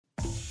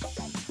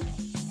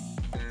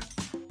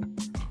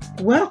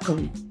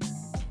Welcome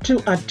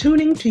to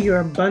Attuning to Your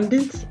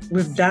Abundance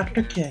with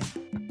Dr. K,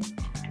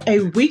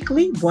 a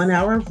weekly 1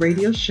 hour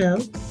radio show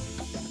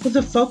with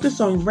a focus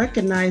on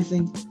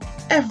recognizing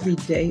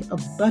everyday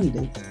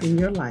abundance in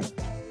your life.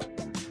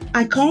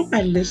 I call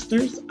my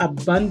listeners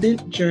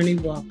Abundant Journey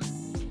Walkers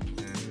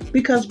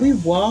because we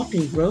walk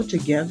and grow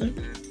together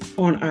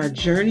on our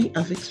journey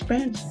of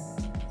expansion.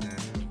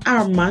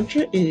 Our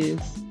mantra is,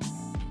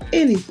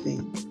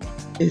 anything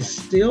is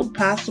still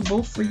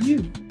possible for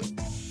you.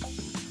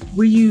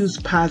 We use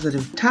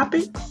positive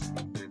topics,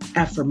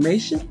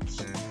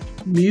 affirmations,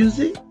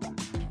 music,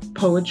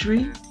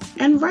 poetry,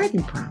 and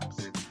writing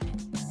prompts.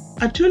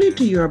 Attuning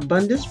to Your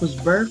Abundance was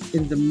birthed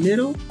in the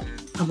middle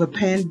of a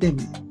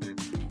pandemic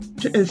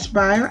to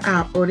inspire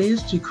our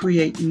audience to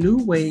create new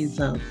ways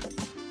of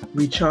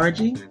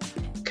recharging,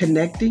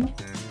 connecting,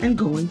 and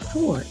going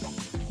forward.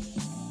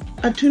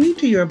 Attuning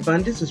to Your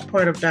Abundance is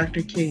part of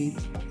Dr. K's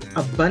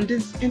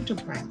Abundance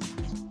Enterprises,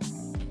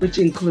 which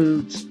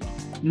includes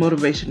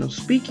motivational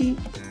speaking,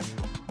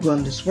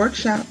 wellness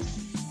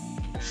workshops,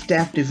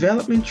 staff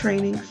development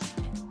trainings,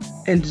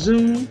 and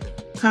Zoom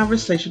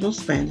conversational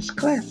Spanish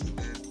classes.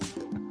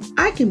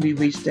 I can be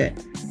reached at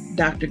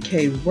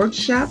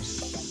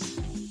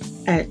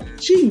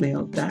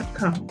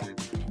drkworkshops@gmail.com.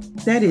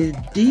 That is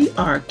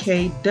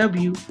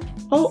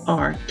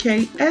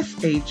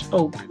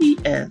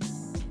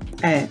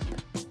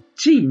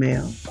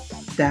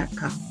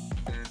drkworkshops@gmail.com.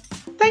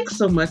 Thanks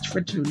so much for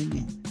tuning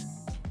in.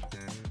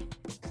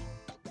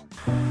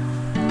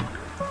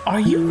 Are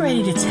you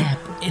ready to tap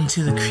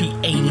into the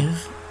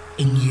creative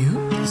in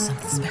you? Do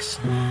something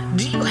special.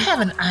 Do you have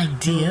an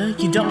idea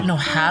you don't know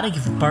how to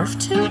give birth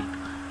to?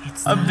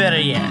 Or better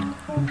yet,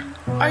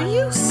 are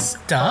you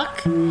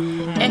stuck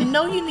and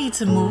know you need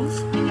to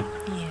move,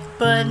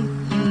 but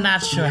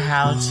not sure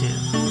how to?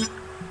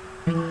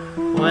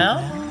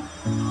 Well,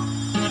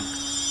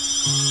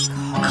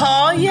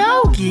 call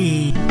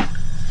Yogi.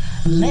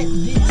 Let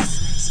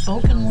this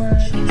spoken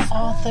word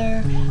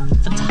author,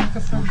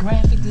 photographer,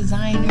 graphic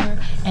designer,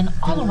 and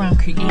all-around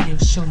creative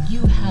show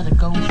you how to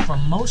go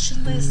from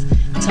motionless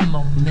to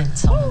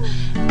momentum.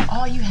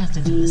 All you have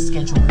to do is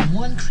schedule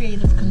one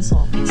creative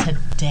consult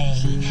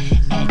today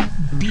at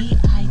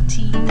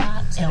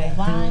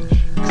bit.ly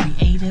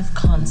creative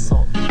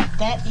consult.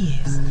 That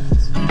is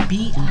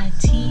bit.ly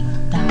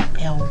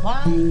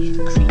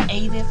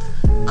creative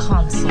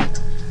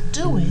consult.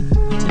 Do it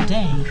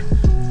today.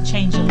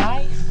 Change your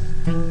life.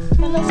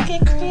 Now let's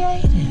get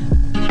creative.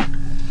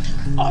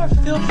 Or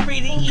feel free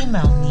to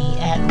email me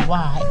at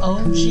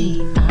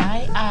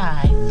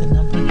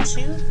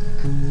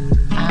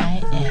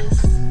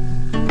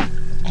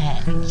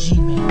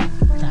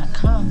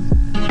yogii2is@gmail.com.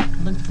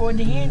 Look forward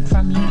to hearing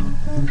from you.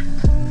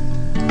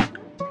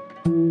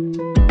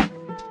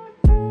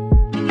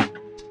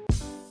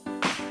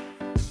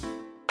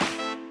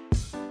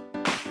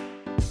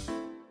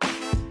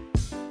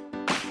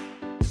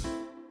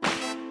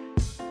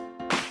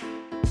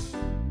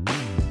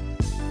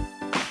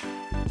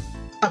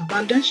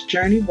 Abundance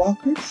Journey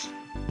Walkers,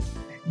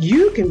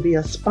 you can be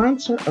a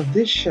sponsor of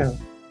this show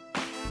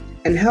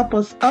and help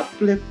us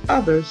uplift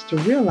others to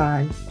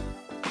realize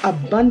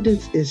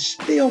abundance is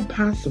still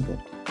possible,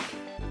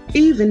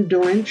 even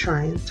during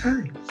trying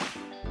times.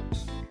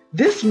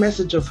 This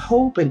message of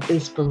hope and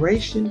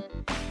inspiration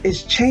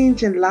is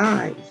changing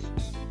lives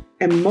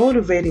and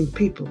motivating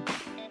people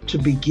to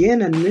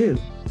begin anew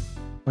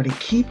or to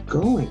keep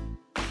going.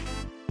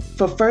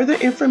 For further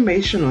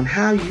information on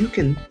how you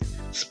can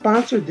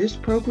sponsor this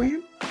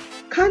program,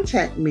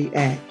 contact me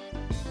at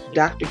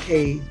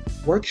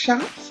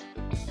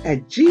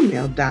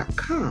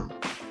drkworkshops@gmail.com.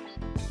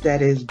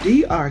 That is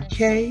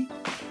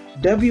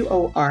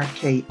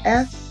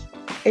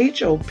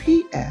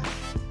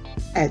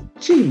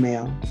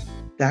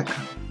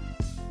drkworkshops@gmail.com.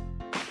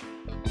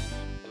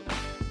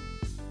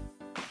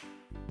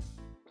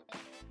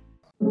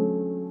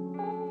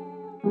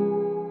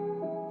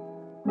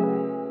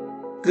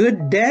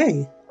 Good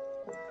day,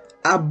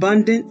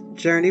 Abundant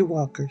Journey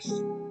Walkers.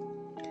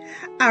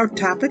 Our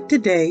topic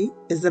today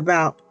is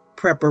about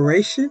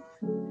preparation,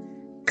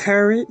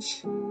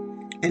 courage,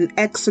 and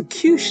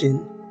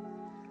execution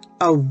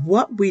of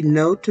what we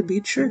know to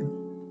be true.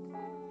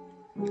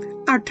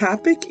 Our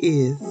topic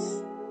is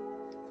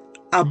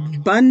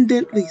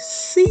abundantly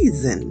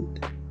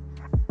seasoned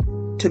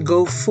to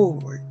go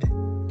forward.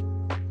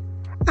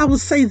 I will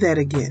say that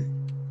again.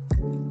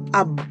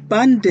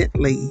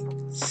 Abundantly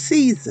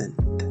seasoned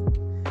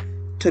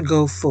to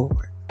go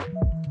forward.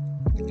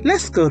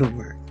 Let's go to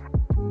work.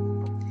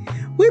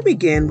 We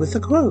begin with a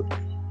quote.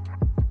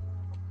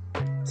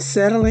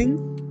 Settling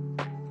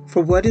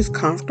for what is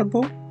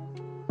comfortable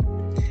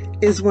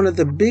is one of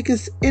the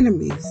biggest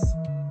enemies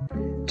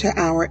to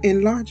our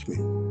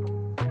enlargement.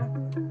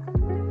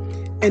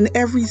 In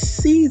every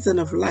season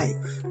of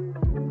life,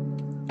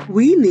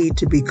 we need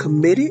to be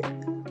committed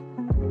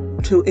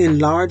to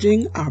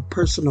enlarging our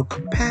personal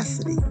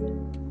capacity,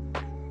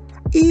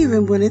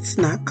 even when it's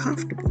not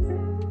comfortable.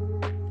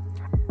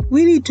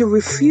 We need to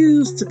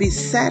refuse to be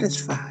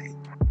satisfied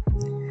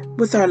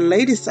with our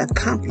latest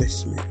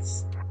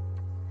accomplishments,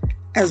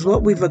 as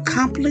what we've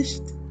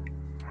accomplished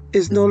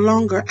is no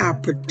longer our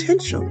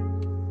potential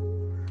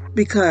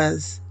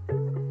because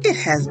it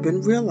has been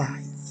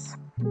realized.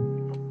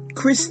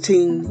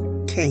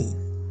 Christine Caine.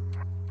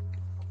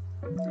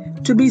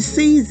 To be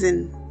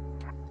seasoned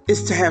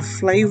is to have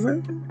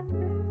flavor,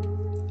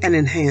 an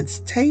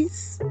enhanced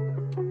taste,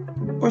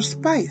 or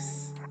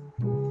spice.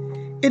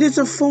 It is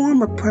a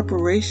form of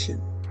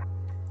preparation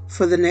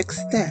for the next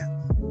step.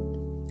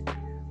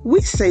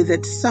 We say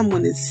that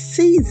someone is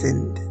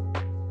seasoned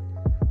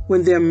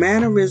when their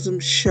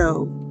mannerisms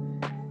show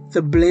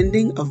the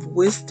blending of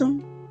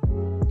wisdom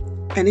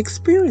and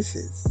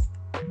experiences.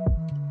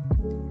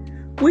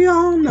 We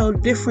all know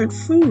different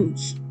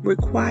foods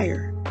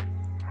require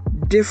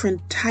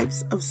different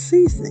types of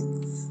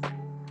seasonings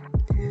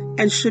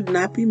and should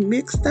not be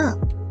mixed up,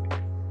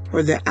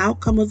 or the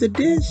outcome of the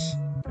dish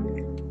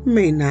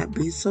may not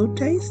be so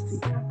tasty.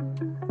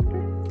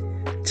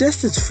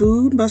 Just as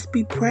food must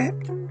be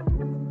prepped,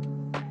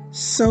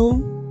 so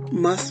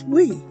must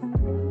we,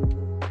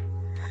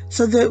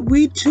 so that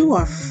we too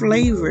are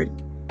flavored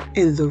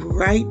in the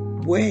right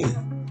way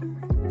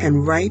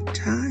and right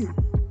time.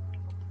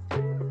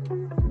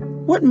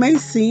 What may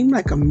seem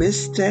like a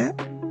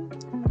misstep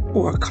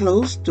or a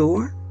closed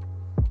door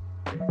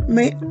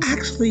may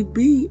actually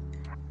be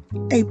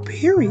a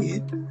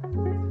period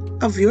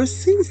of your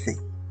season.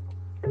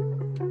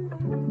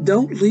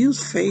 Don't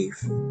lose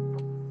faith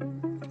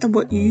in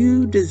what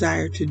you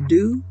desire to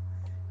do,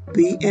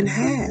 be, and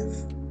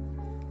have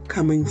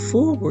coming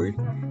forward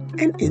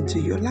and into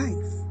your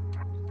life.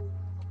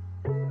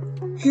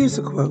 Here's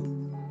a quote.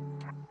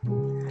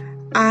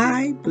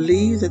 I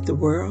believe that the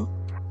world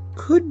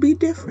could be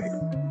different.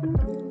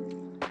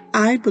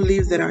 I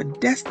believe that our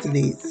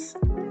destinies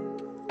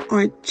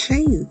aren't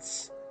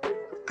chains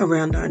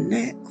around our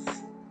necks,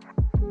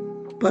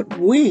 but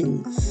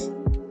wings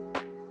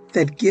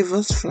that give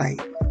us flight.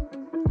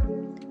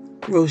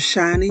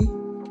 Roshani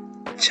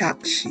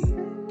Chokshi.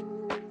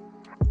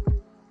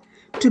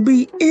 To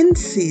be in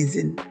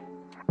season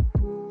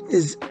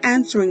is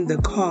answering the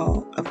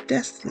call of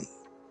destiny.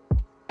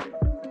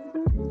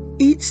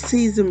 Each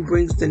season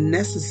brings the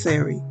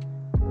necessary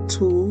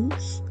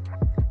tools,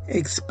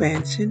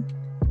 expansion,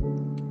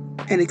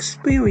 and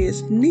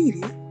experience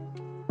needed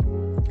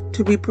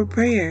to be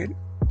prepared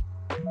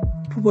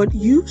for what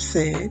you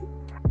said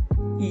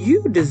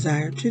you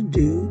desire to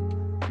do,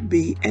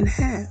 be, and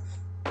have.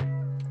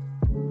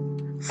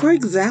 For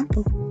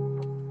example,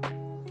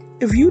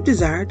 if you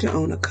desire to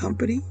own a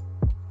company,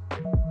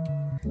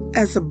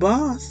 as a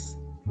boss,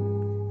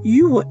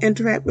 you will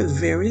interact with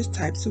various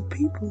types of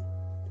people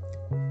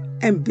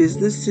and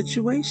business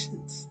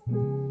situations.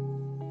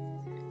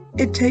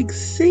 It takes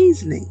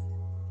seasoning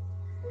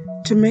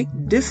to make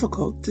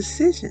difficult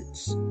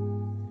decisions,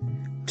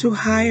 to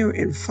hire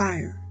and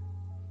fire,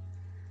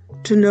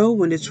 to know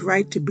when it's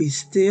right to be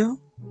still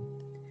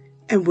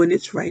and when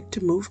it's right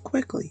to move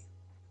quickly.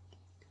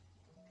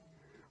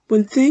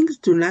 When things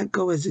do not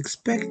go as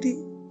expected,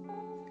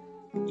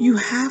 you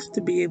have to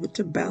be able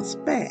to bounce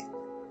back,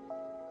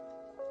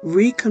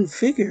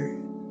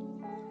 reconfigure,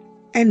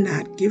 and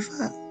not give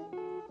up.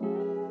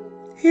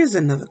 Here's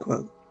another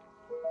quote.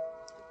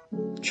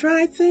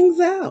 Try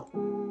things out.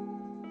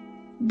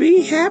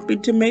 Be happy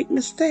to make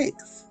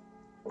mistakes.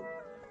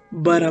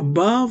 But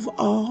above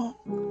all,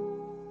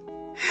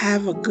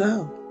 have a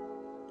go.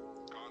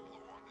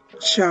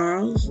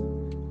 Charles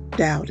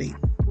Dowding.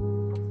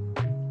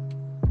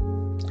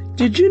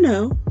 Did you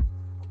know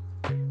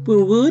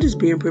when wood is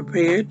being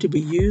prepared to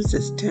be used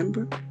as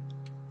timber,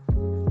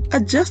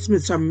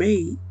 adjustments are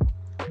made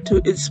to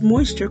its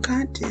moisture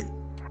content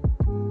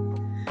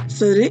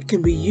so that it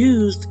can be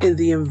used in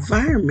the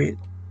environment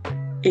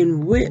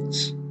in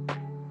which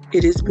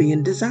it is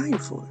being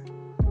designed for?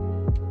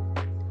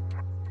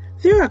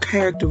 There are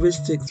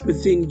characteristics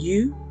within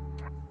you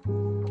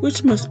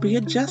which must be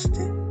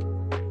adjusted,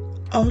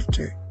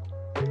 altered,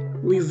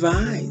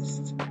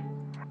 revised,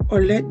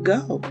 or let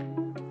go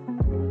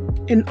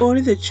in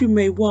order that you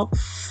may walk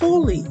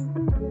fully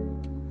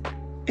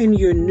in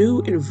your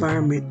new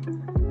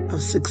environment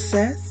of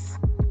success,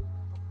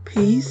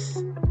 peace,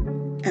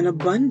 and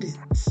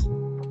abundance.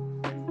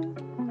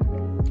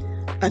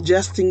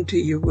 Adjusting to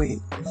your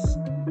wings.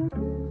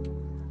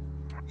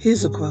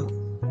 Here's a quote.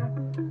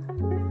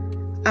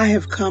 I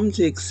have come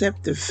to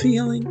accept the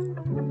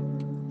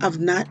feeling of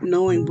not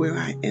knowing where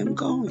I am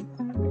going,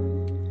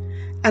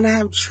 and I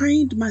have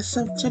trained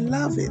myself to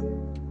love it,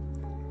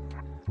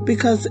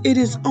 because it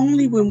is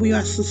only when we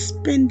are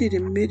suspended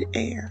in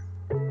midair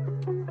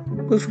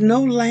with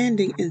no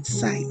landing in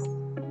sight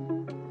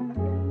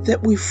that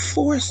we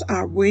force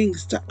our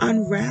wings to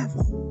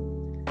unravel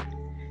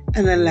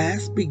and at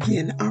last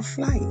begin our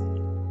flight.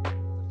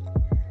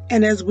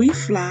 And as we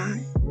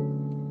fly,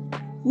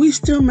 we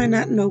still may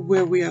not know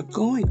where we are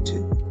going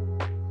to,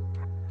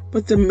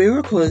 but the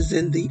miracle is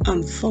in the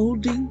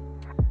unfolding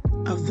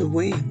of the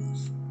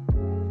wings.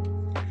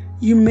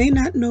 You may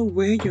not know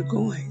where you're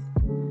going,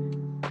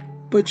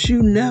 but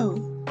you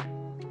know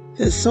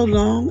that so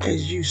long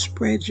as you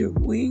spread your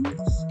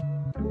wings,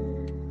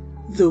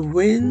 the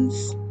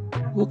winds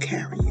will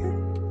carry you.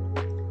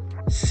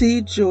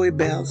 See Joy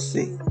Bell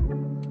sing.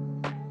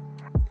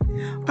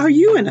 Are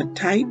you in a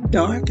tight,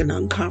 dark, and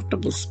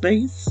uncomfortable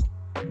space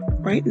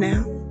right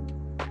now?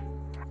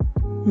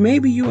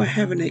 Maybe you are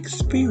having an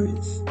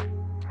experience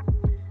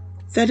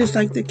that is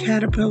like the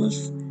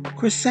caterpillar's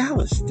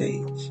chrysalis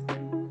stage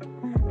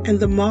and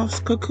the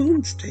moth's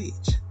cocoon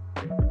stage,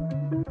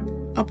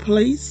 a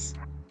place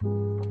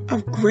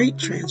of great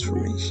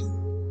transformation.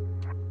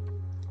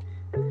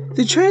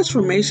 The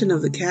transformation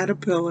of the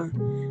caterpillar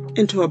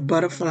into a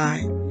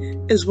butterfly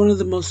is one of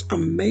the most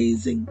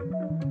amazing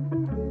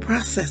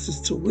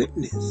processes to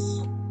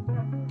witness.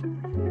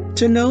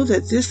 To know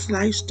that this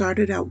life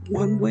started out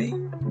one way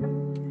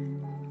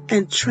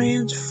and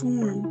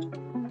transformed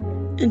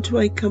into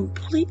a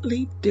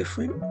completely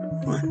different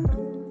one.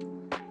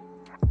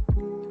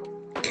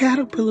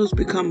 Caterpillars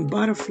become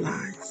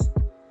butterflies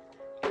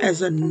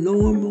as a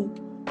normal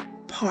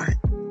part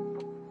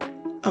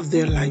of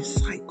their life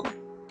cycle.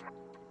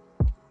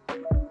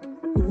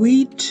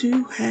 We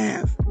too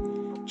have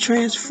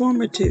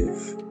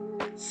transformative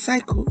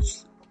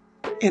cycles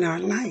in our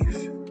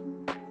life,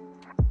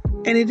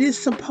 and it is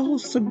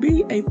supposed to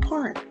be a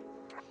part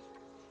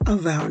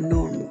of our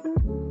normal.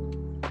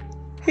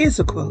 Here's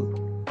a quote.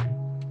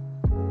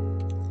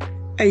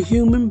 A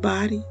human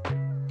body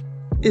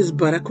is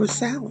but a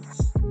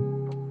chrysalis.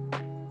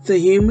 The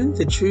human,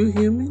 the true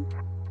human,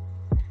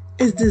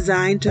 is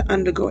designed to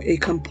undergo a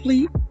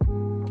complete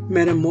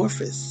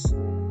metamorphosis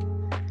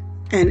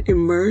and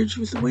emerge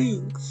with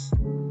wings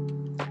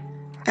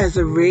as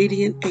a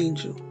radiant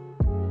angel.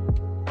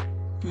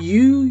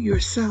 You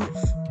yourself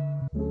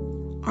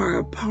are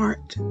a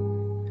part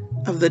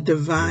of the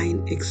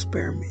divine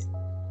experiment.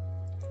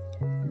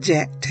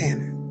 Jack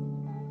Tanner.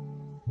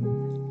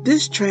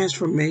 This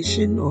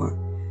transformation or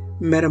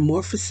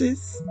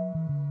metamorphosis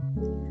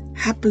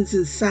happens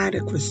inside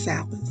a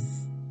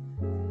chrysalis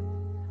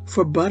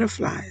for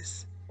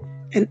butterflies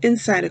and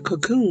inside a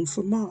cocoon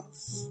for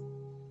moths.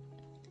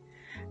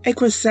 A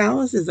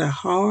chrysalis is a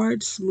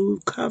hard,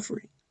 smooth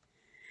covering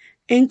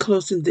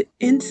enclosing the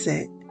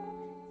insect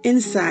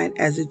inside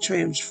as it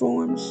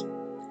transforms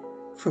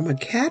from a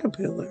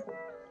caterpillar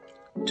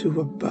to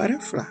a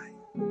butterfly.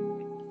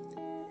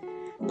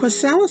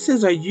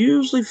 Chrysalises are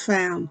usually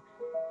found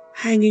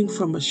hanging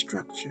from a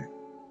structure.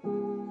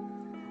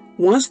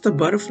 Once the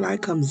butterfly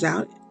comes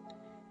out,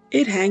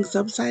 it hangs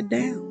upside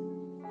down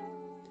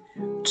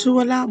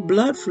to allow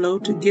blood flow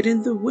to get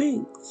in the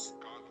wings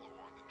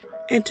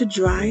and to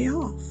dry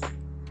off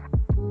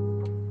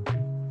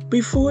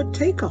before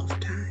takeoff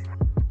time.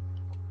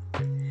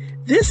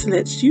 This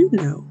lets you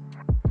know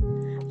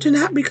to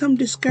not become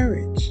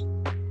discouraged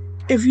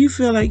if you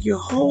feel like your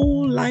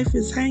whole life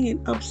is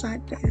hanging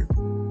upside down.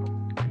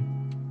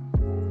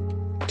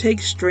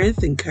 Take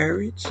strength and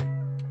courage,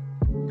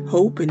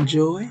 hope and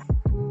joy,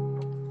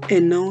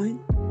 and knowing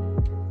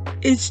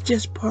it's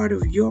just part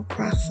of your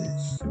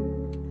process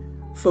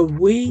for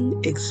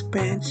wing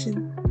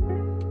expansion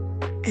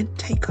and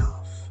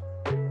takeoff.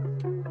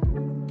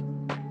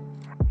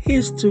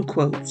 Here's 2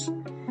 quotes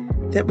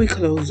that we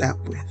close out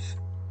with.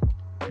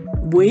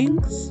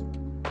 Wings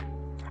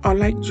are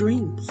like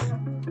dreams.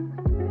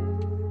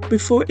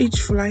 Before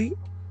each flight,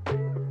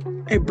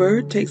 a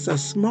bird takes a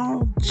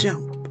small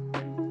jump,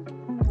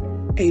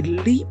 a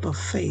leap of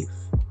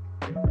faith,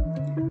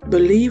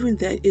 believing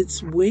that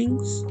its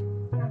wings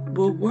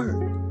will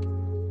work.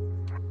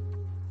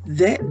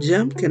 That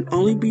jump can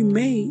only be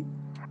made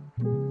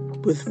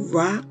with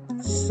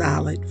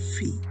rock-solid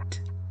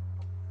feet.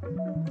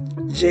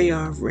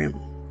 J.R. Rim.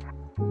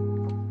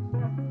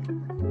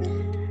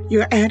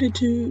 Your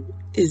attitude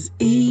is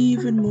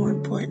even more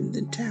important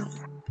than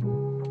talent.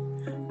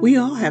 We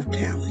all have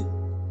talent,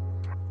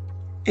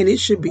 and it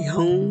should be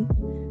honed,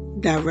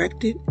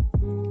 directed,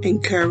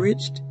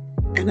 encouraged,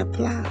 and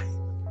applied.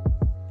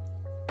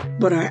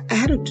 But our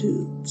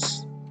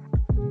attitudes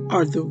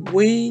are the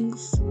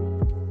wings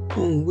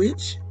on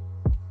which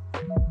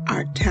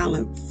our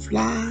talent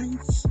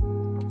flies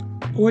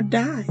or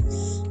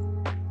dies.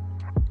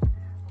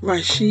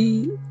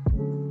 Rashid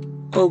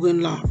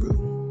Ogunlaru.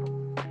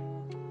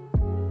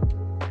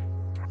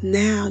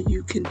 Now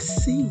you can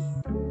see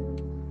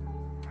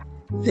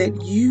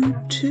that you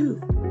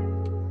too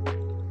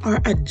are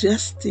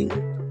adjusting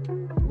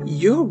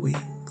your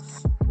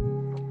wings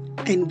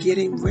and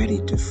getting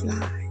ready to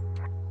fly,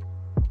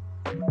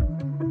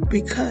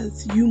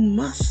 because you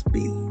must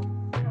be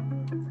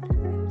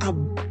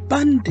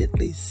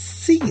abundantly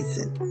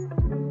seasoned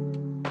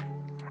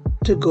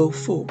to go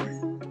forward.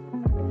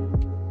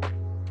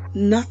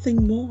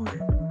 Nothing more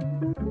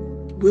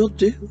will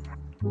do.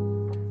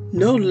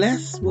 No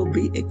less will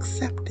be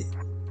accepted.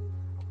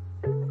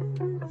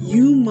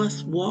 You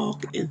must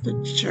walk in the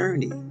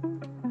journey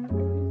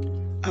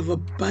of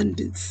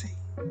abundance,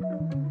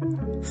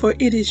 for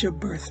it is your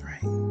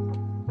birthright.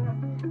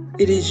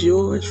 It is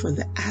yours for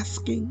the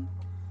asking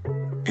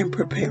and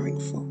preparing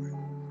for it.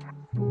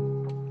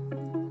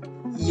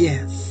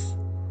 Yes,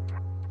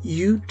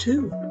 you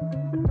too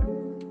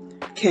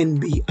can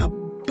be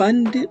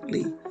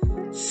abundantly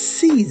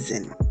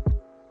seasoned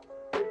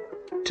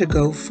to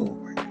go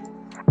forward.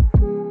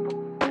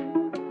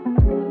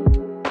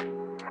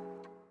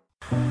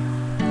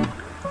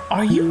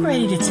 Are you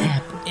ready to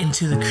tap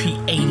into the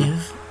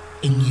creative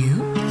in you?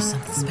 Do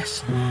something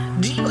special.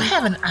 Do you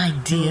have an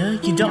idea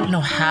you don't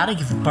know how to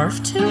give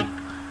birth to?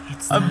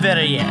 Or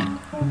better yet,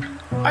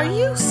 are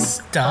you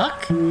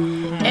stuck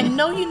and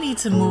know you need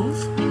to move,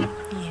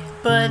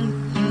 but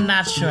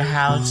not sure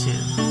how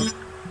to?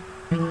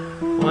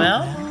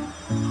 Well,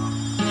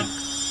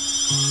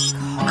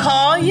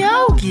 call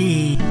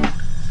Yogi.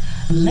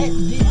 Let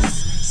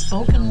this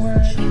spoken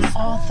word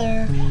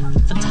author,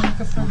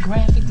 photographer,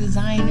 graphic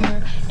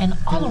designer, and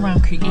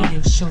all-around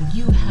creative show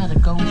you how to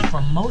go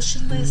from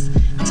motionless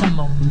to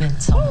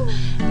momentum.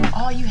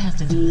 All you have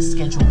to do is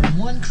schedule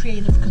one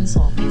creative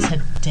consult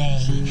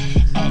today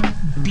at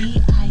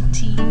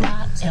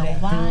bit.ly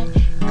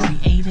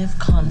creative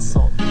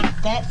consult.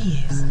 That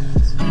is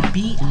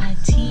bit.ly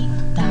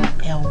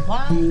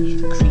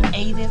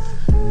creative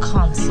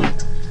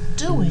consult.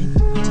 Do it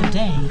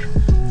today.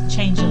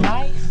 Change your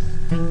life.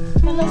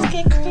 And let's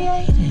get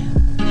creative.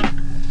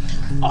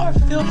 Or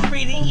feel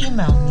free to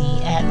email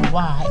me at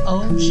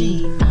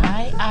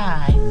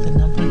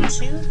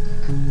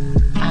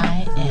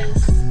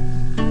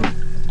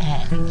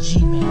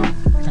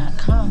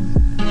yogii2is@gmail.com.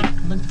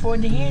 Look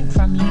forward to hearing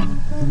from you.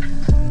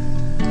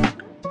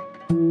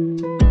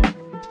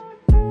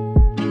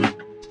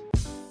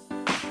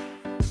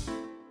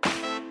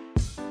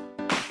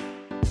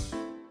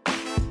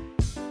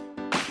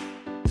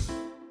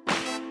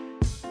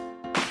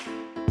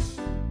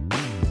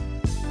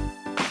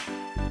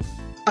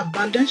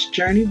 Abundance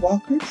Journey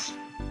Walkers,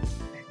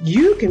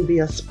 you can be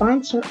a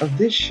sponsor of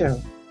this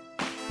show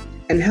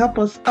and help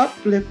us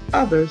uplift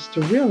others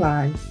to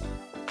realize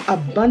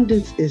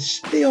abundance is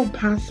still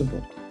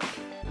possible,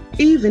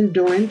 even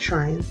during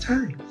trying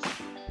times.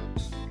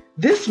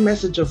 This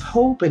message of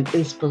hope and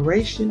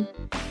inspiration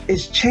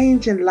is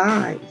changing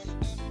lives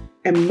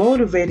and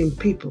motivating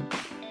people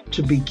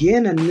to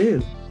begin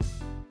anew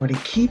or to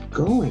keep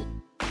going.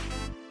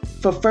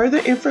 For further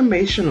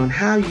information on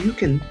how you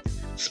can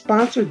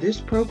sponsor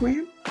this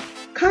program,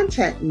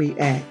 contact me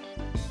at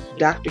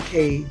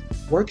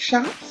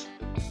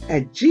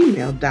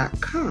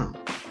drkworkshops@gmail.com.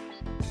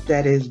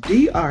 That is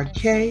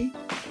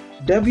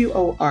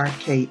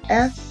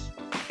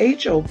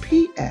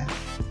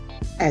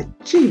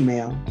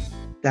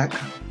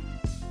drkworkshops@gmail.com.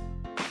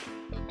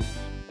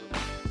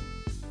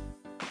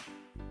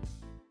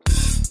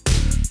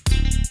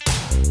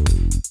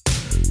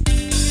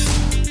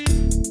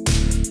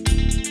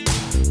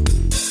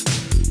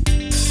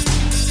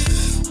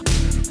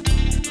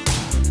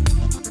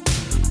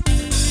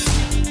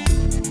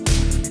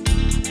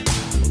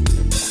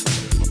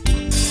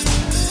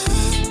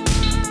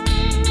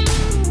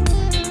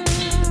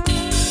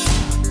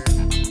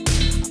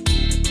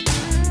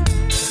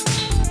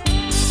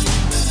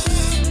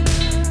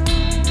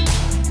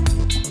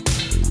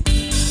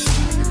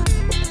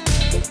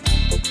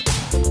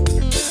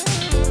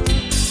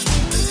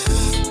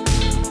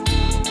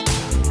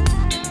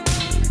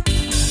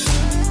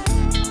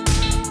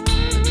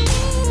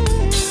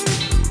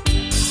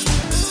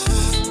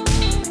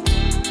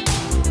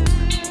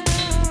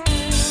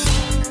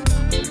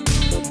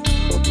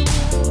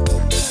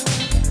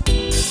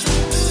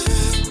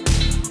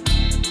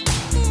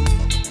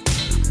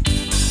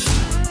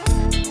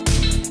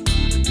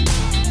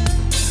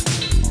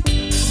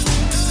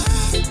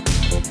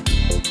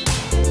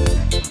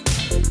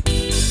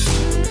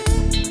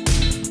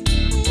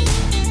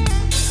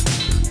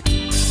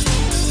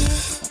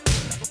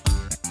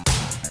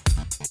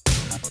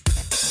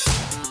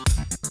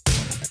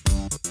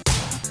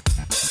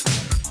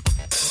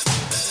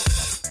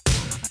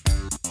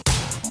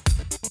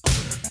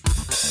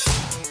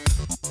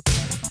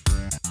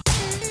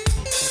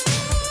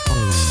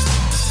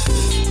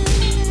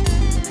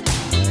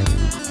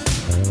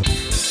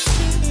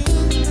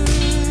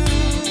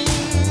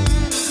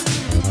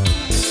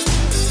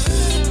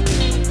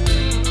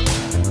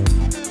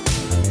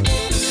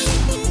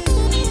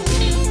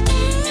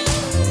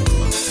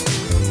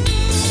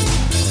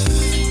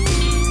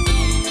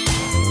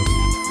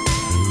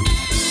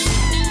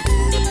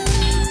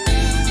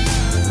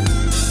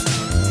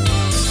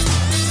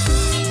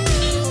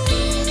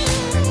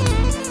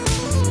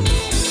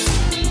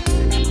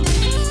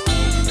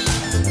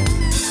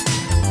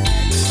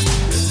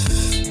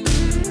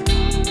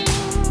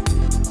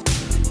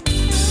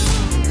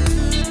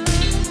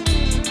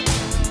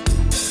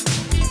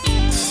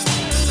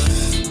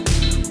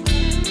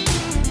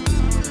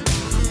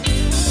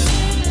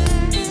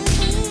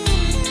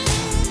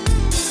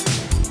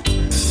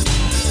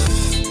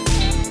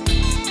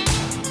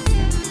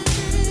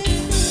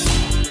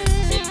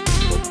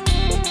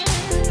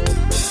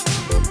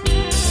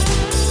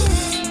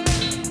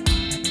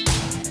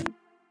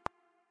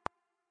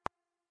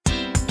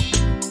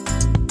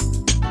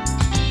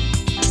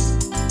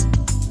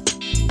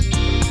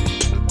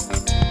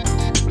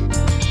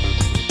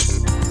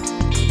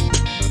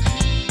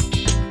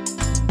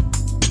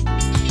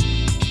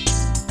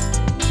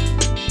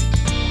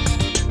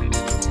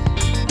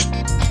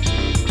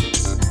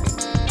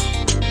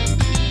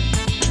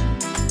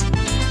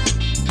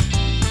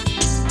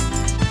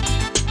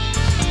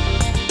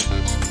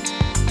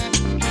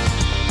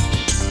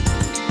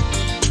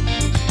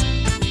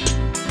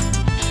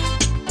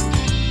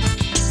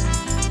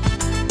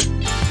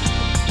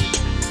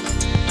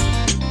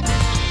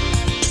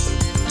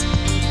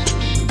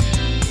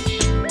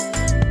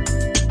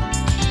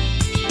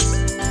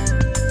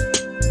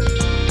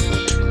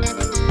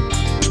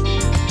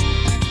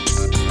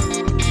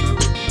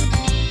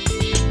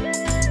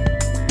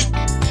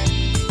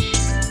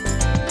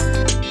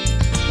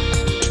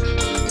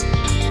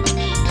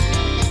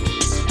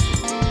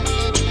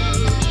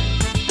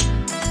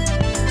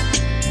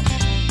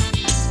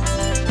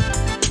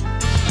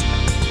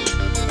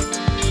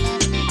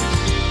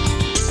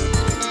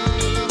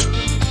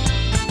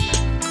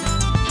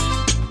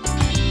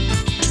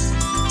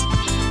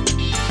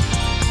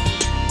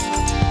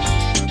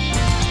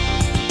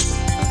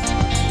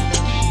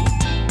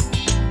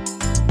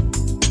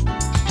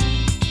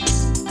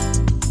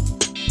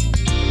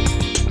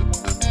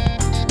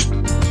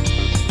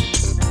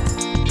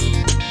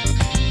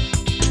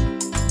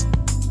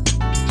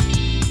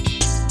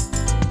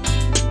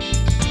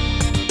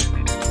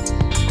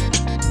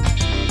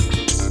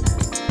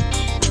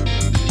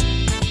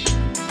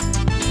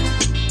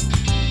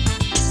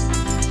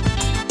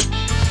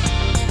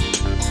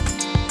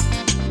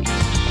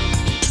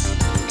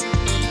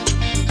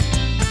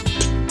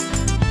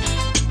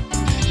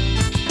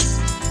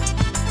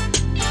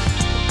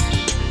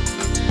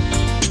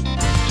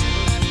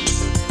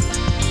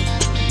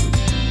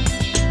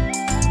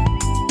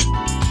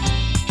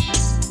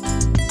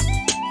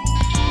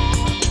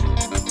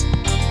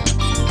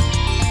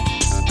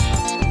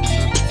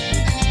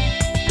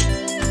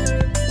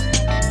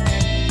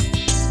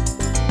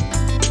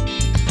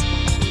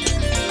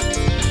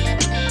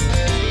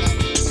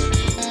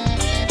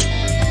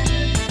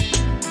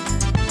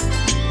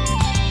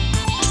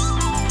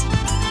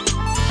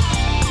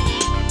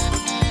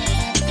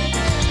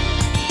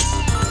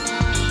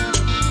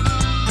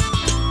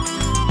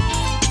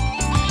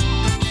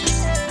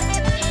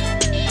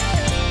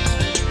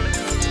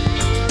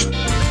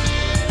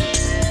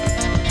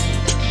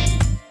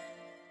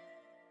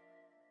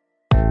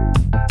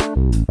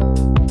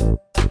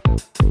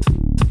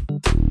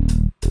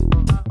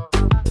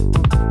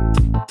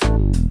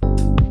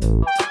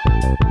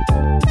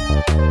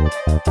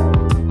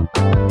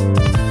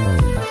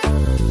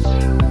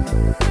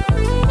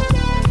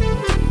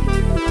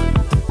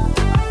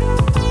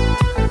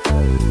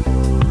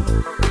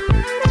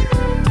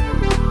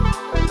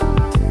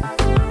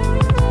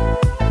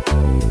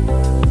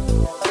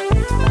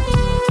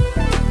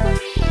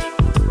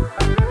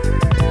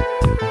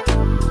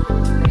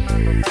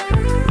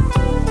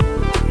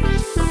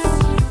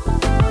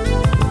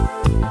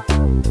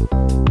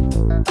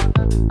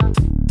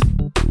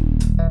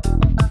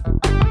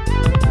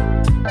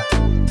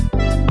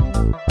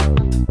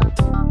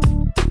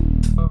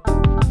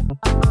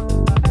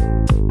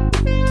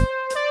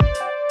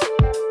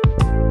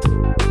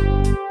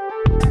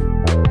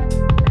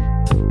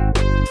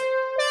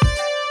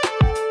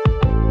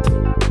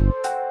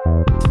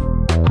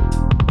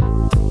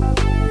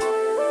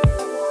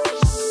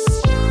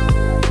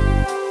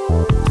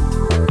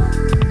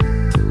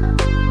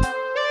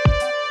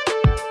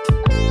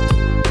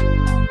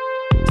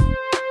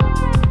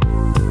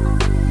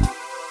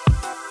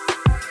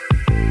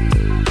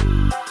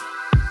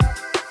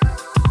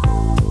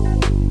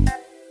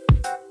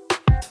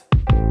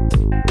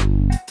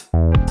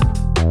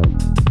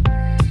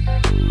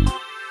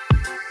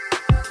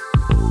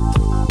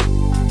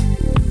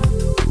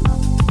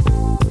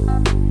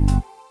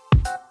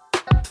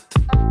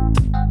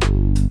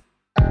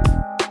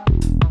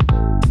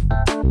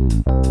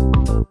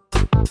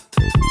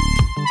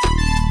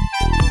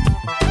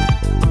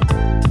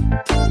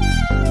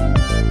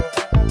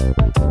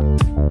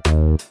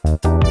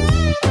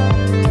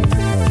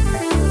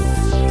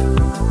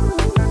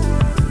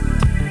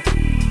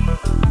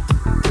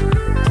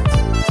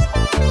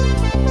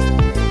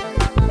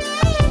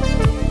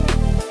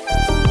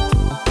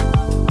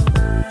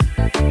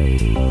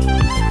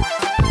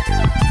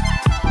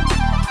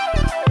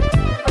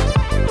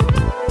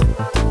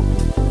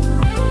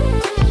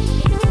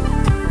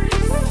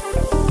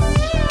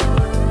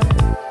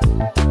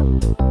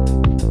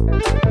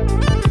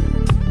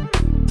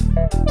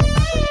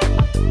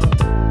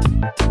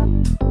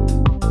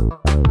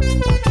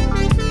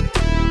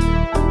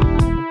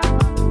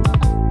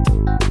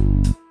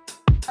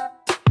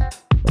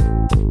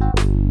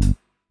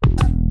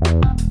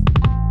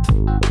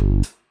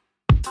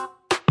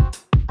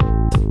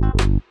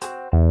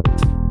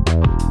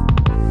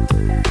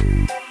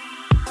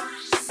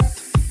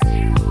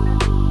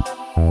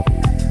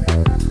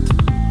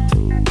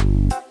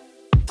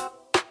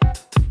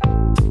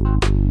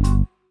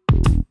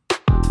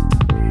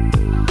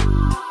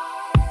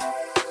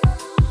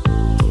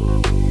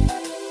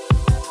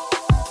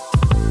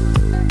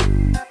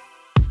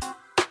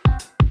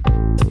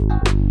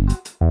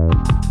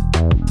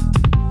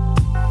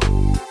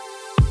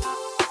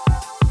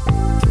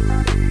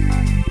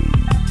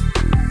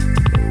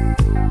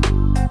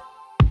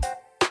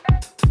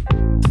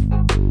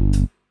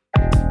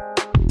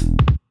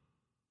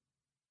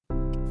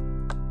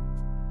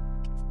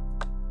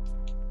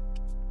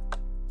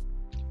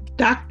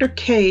 Dr.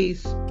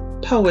 K's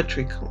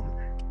Poetry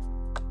Corner.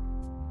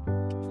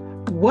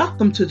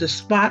 Welcome to the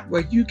spot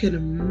where you can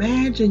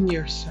imagine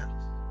yourself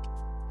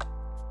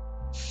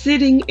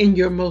sitting in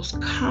your most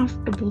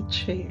comfortable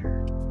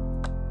chair,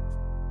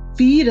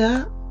 feet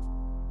up,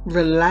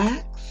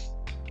 relaxed,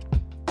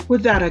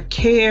 without a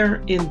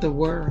care in the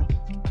world,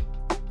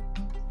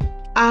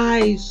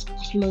 eyes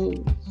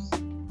closed,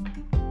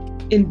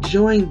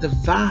 enjoying the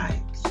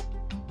vibes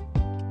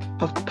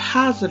of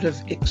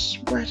positive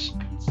expressions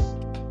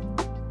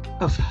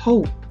of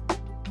hope,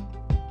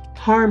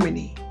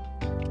 harmony,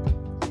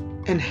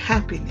 and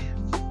happiness.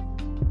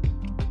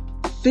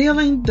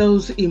 Feeling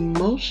those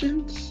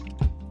emotions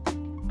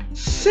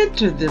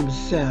center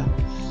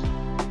themselves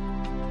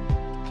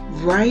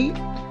right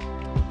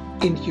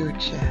in your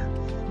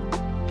chest.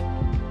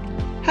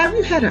 Have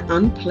you had an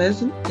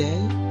unpleasant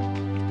day?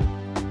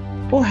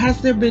 Or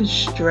has there been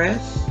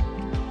stress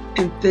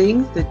and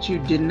things that you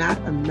did not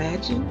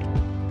imagine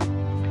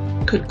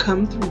could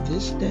come through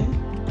this day?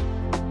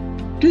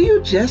 Do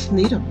you just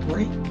need a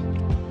break?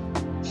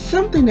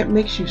 Something that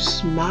makes you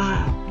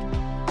smile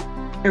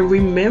and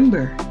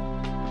remember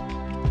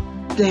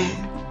that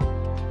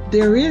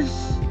there is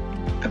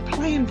a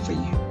plan for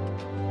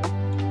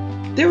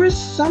you. There is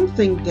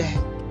something that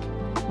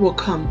will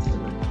come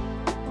through.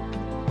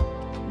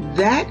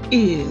 That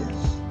is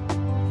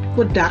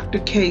what Dr.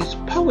 K's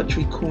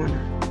Poetry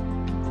Corner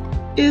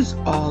is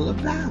all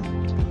about.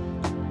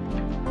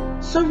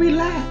 So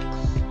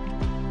relax,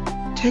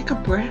 take a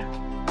breath,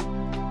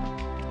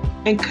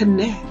 and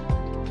connect.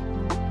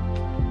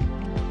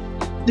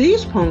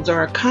 These poems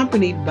are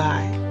accompanied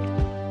by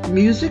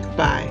music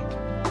by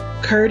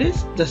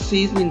Curtis the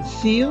Seasoning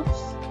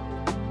Seals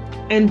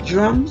and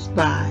drums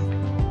by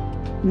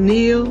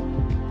Neil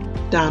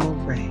Donald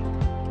Ray.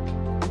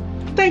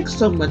 Thanks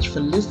so much for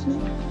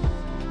listening.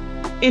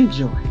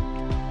 Enjoy.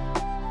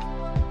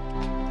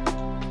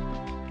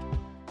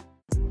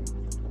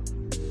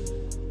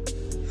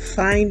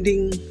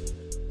 Finding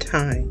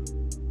time.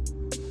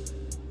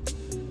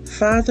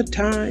 Father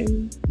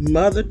time,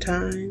 mother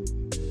time,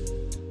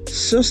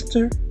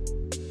 sister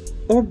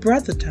or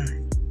brother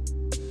time.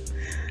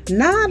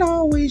 Not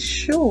always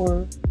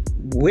sure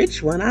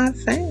which one I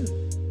found.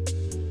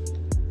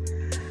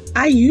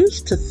 I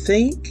used to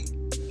think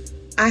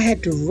I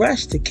had to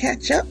rush to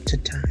catch up to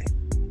time.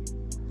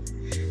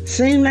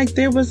 Seemed like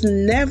there was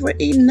never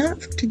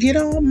enough to get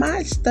all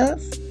my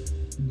stuff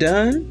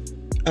done,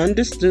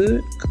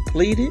 understood,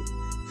 completed,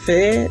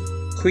 fed,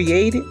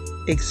 created,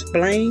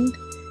 explained,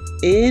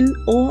 in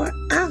or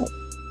out.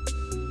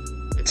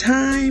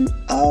 Time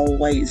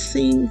always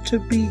seemed to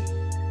be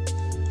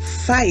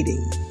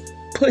fighting,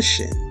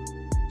 pushing,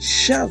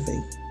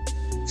 shoving,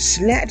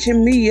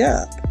 snatching me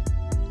up,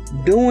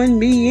 doing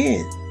me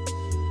in.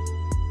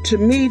 To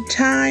me,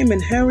 time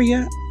and hurry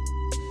up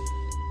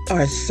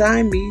are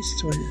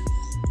Siamese twins.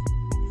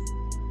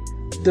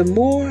 The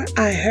more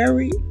I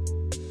hurried,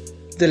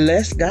 the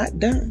less got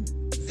done,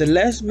 the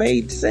less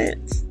made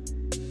sense,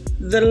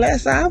 the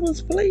less I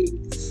was pleased.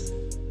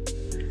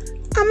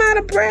 I'm out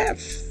of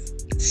breath,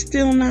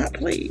 still not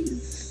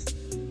pleased.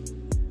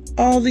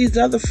 All these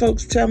other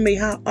folks tell me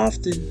how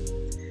often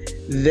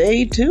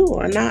they too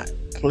are not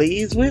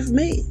pleased with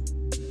me.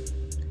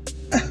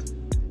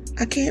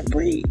 I can't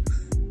breathe.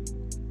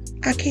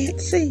 I can't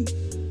see.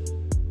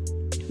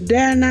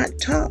 Dare not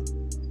talk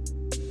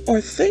or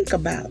think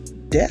about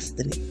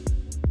destiny.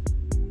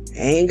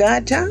 Ain't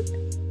got time.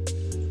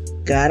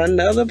 Got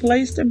another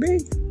place to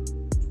be.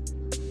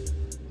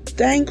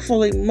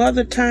 Thankfully,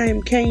 Mother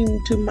Time came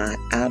to my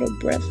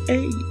out-of-breath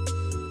aid.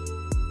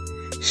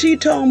 She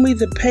told me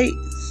the pace,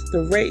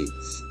 the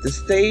race, the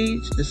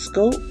stage, the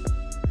scope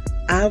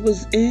I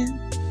was in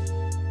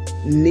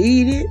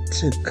needed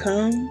to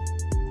come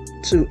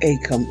to a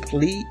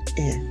complete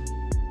end.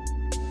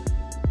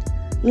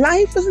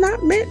 Life is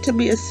not meant to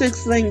be a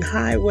 6-lane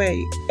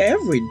highway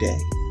every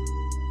day.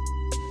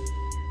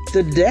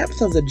 The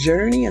depth of the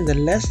journey and the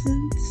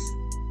lessons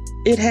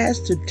it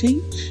has to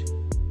teach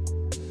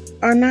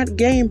are not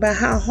gained by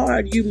how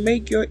hard you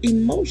make your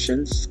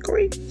emotions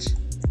screech.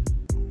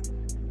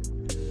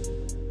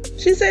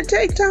 She said,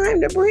 take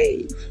time to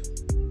breathe.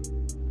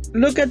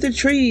 Look at the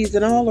trees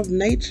and all of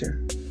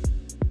nature,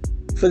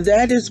 for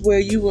that is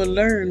where you will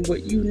learn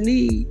what you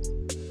need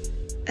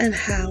and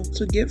how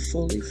to get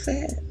fully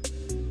fed.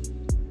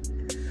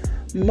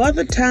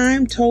 Mother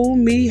Time told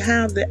me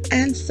how the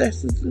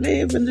ancestors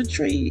live in the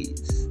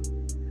trees,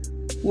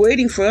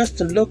 waiting for us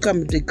to look up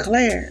and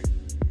declare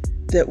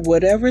that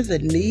whatever the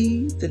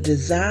need, the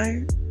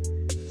desire,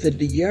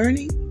 the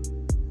yearning,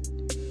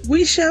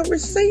 we shall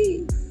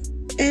receive,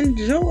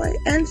 enjoy,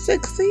 and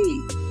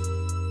succeed.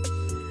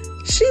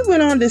 She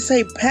went on to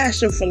say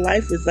passion for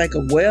life is like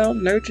a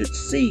well-nurtured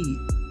seed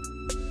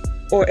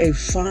or a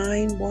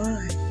fine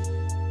wine.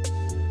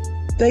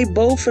 They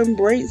both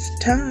embrace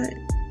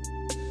time,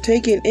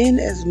 taking in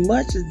as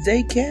much as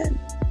they can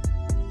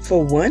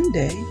for one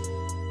day,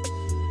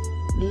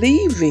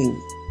 leaving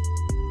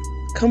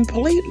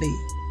completely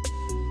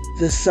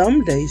the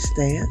someday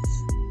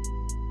stance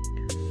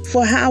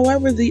For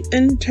however the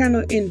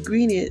internal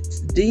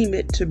ingredients deem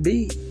it to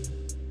be,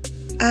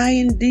 I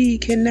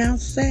indeed can now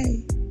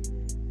say,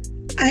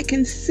 I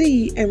can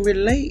see and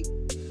relate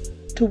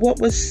to what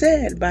was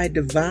said by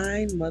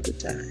Divine Mother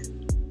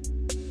Time.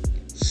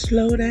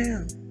 Slow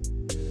down.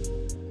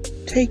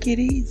 Take it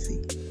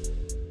easy.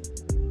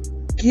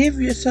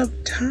 Give yourself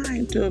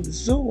time to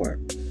absorb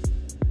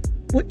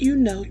what you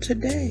know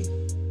today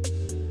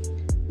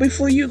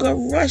before you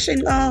go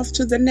rushing off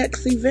to the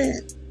next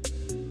event.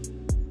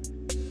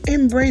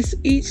 Embrace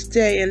each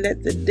day and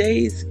let the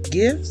day's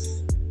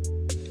gifts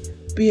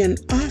be an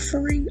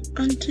offering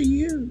unto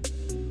you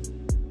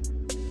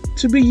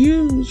to be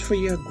used for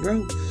your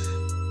growth,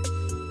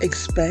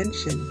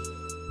 expansion,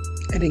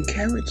 and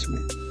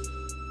encouragement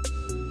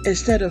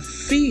instead of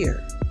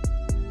fear,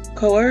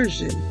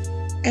 coercion,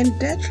 and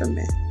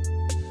detriment.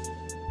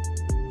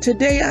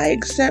 Today I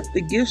accept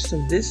the gifts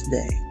of this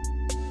day,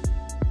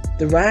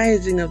 the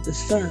rising of the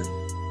sun,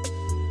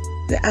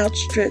 the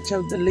outstretch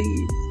of the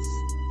leaves,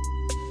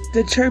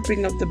 the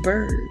chirping of the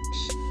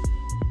birds,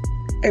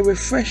 a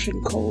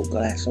refreshing cold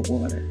glass of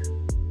water,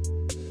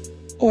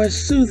 or a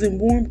soothing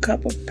warm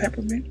cup of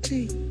peppermint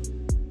tea.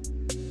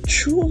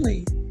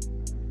 Truly,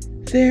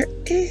 there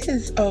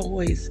is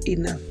always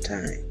enough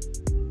time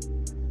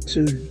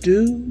to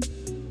do,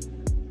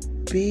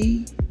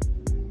 be,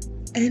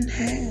 and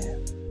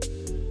have.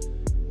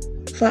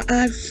 For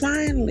I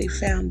finally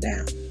found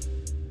out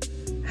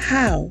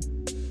how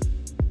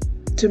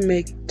to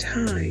make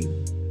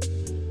time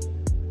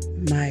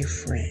my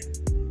friend.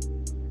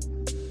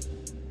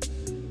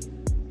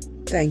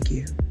 Thank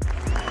you.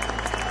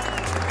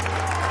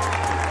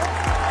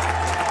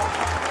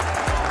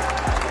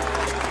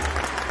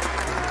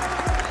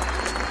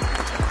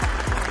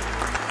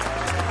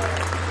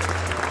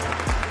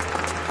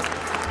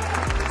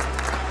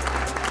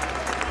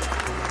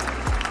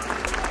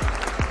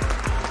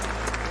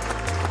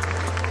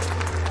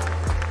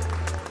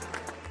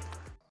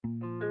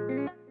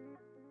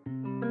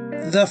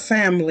 The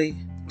family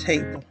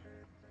table.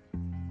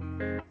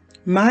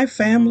 My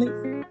family,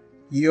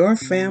 your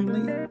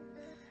family,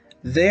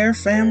 their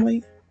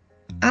family,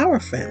 our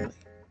family.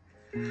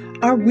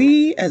 Are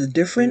we as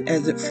different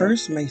as it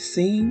first may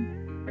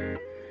seem?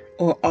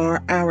 Or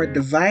are our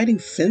dividing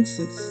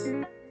fences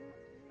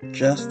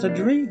just a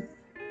dream?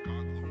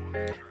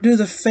 Do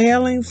the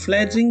failing,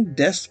 fledgling,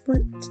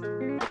 desperate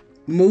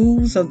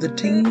moves of the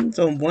teams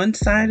on one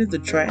side of the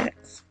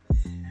tracks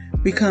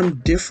become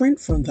different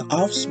from the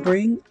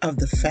offspring of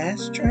the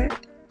fast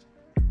track?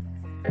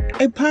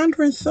 A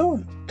pondering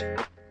thought.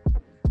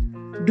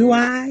 Do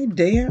I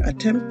dare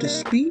attempt to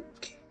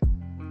speak?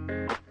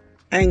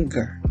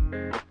 Anger,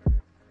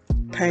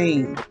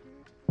 pain,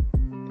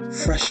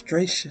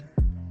 frustration,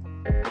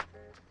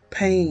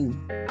 pain,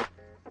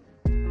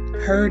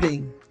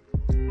 hurting,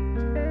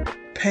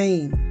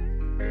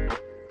 pain,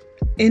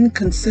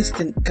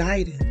 inconsistent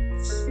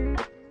guidance,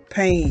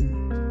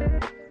 pain,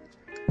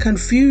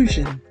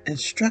 confusion,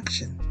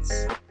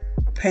 instructions,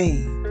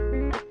 pain,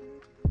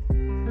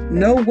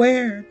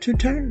 nowhere to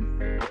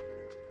turn,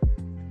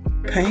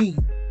 pain.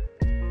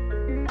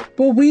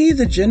 Will we,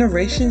 the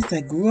generations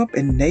that grew up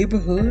in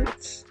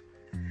neighborhoods,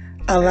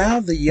 allow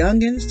the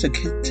youngins to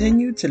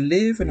continue to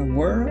live in a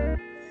world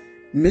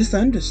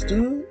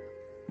misunderstood?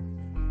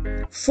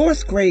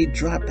 Fourth grade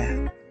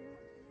dropout.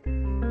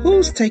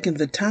 Who's taking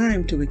the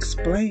time to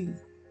explain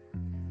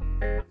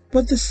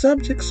what the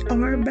subjects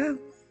are about?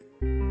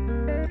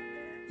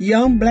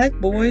 Young black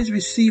boys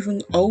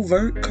receiving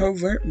overt,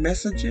 covert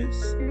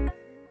messages.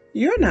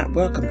 You're not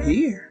welcome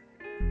here.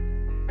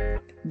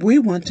 We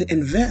want to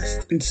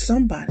invest in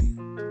somebody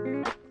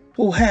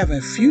who'll have a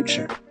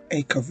future,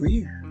 a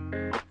career.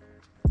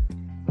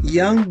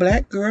 Young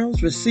black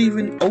girls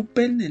receiving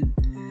open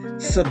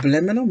and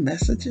subliminal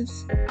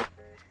messages.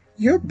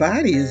 Your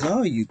body is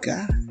all you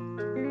got.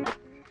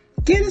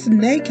 Get as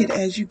naked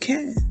as you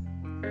can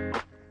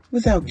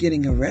without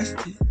getting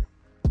arrested.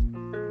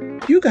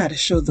 You got to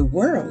show the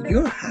world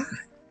you're hot.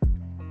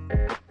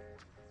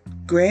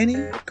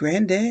 Granny,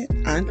 granddad,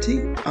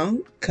 auntie,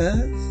 uncle,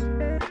 cuz,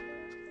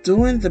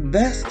 doing the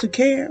best to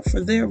care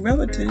for their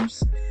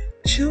relatives'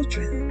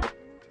 children,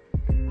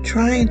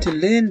 trying to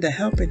lend a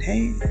helping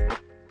hand.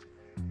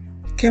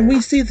 Can we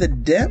see the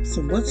depths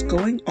of what's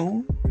going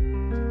on?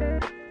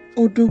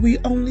 Or do we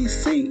only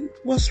see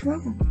what's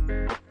wrong?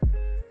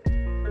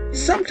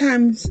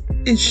 Sometimes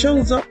it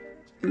shows up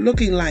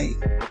looking like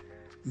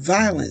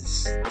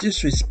violence,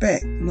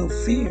 disrespect, no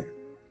fear.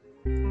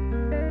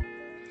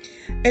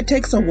 It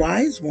takes a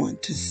wise one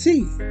to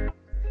see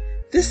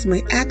this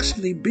may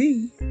actually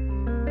be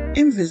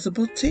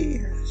invisible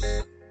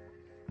tears.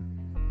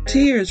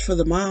 Tears for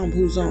the mom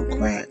who's on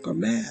crack or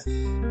meth.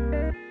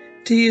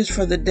 Tears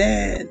for the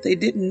dad they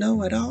didn't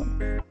know at all,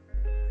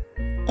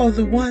 or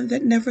the one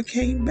that never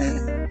came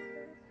back.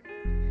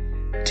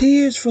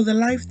 Tears for the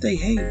life they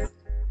hate.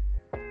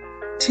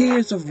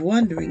 Tears of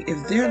wondering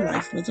if their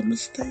life was a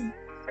mistake.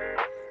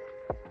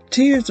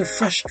 Tears of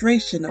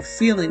frustration of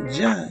feeling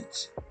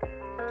judged.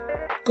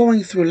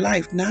 Going through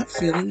life not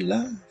feeling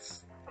love.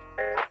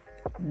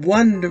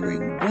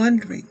 wondering,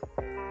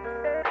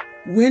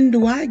 when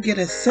do I get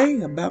a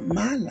say about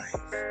my life?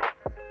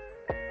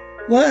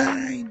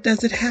 Why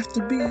does it have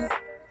to be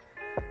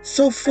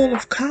so full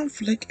of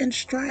conflict and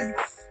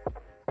strife?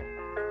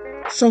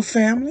 So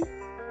family,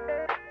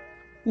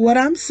 what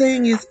I'm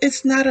saying is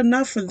it's not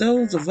enough for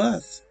those of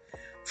us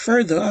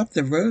further up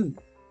the road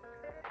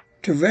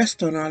to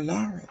rest on our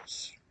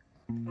laurels.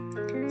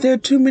 There are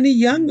too many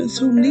youngers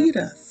who need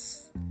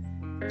us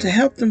to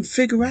help them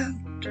figure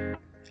out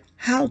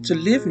how to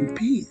live in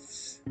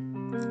peace,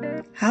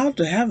 how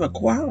to have a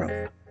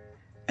quarrel,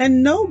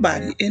 and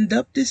nobody end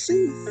up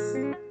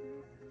deceased.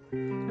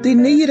 They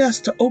need us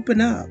to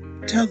open up,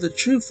 tell the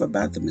truth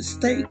about the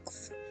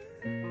mistakes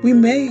we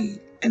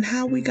made and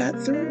how we got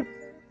through.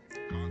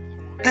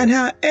 And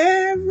how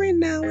every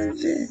now and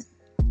then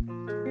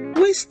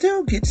we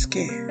still get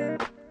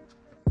scared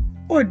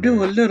or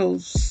do a little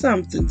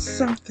something,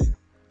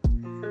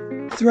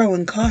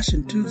 throwing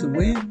caution to the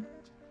wind.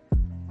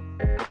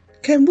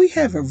 Can we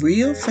have a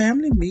real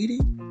family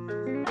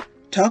meeting?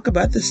 Talk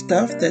about the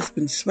stuff that's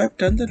been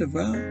swept under the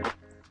rug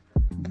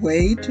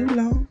way too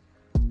long?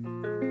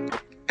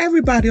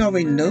 Everybody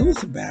already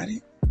knows about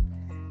it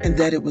and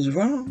that it was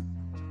wrong.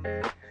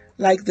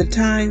 Like the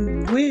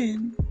time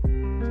when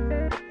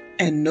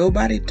and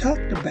nobody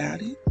talked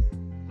about it.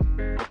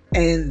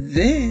 And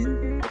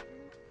then,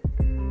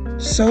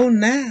 so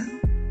now,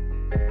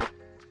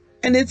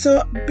 and it's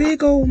a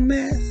big old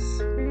mess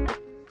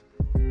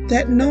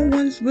that no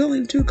one's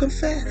willing to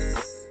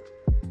confess.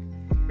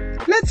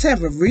 Let's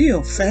have a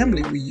real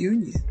family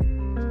reunion.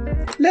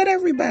 Let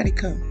everybody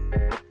come.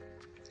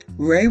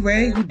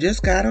 Ray, who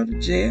just got out of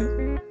jail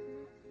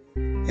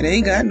and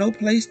ain't got no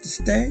place to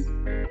stay.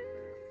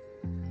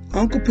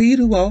 Uncle Pete,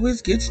 who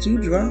always gets too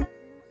drunk.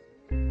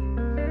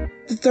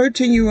 The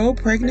 13-year-old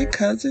pregnant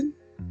cousin.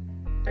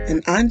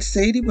 And Aunt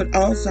Sadie with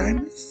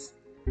Alzheimer's.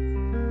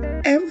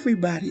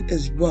 Everybody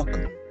is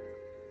welcome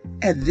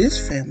at this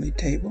family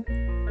table.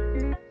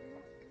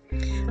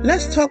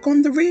 Let's talk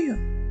on the real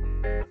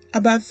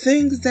about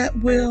things that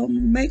will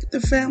make the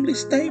family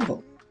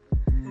stable.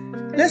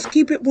 Let's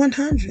keep it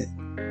 100.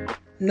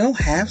 No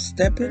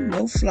half-stepping,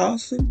 no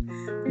flossing,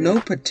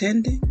 no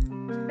pretending.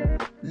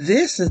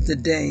 This is the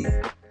day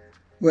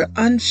where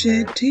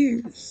unshed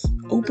tears,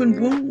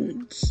 open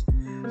wounds,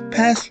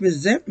 past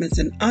resentments,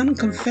 and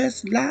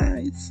unconfessed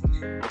lies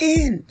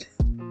end.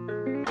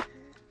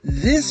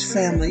 This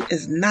family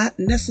is not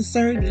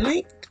necessarily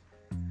linked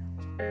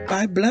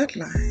by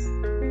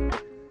bloodline,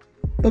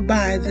 but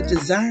by the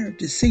desire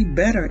to see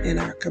better in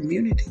our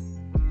community,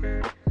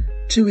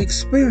 to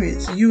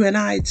experience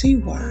unity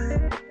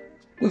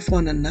with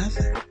one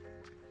another,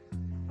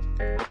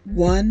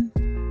 one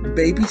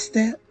baby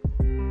step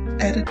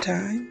at a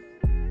time,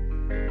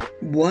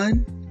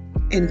 one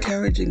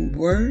encouraging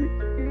word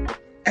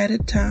at a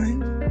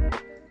time,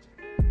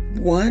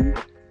 one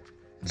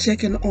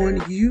checking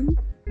on you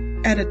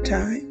at a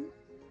time,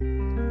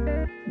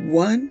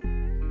 one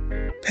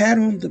pat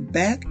on the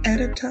back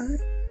at a time,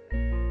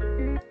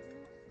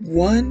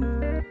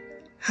 one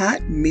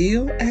hot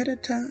meal at a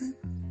time,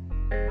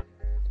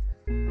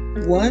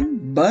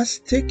 one bus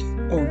ticket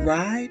or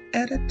ride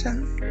at a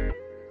time,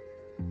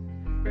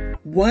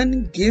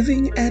 one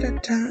giving at a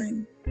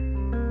time,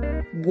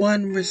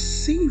 one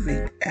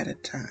receiving at a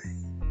time,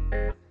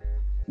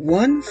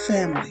 one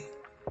family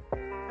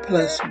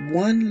plus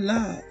one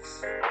love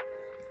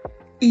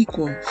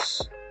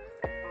equals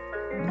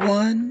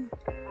one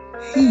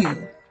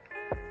healed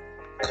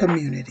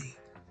community.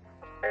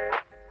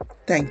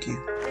 Thank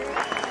you.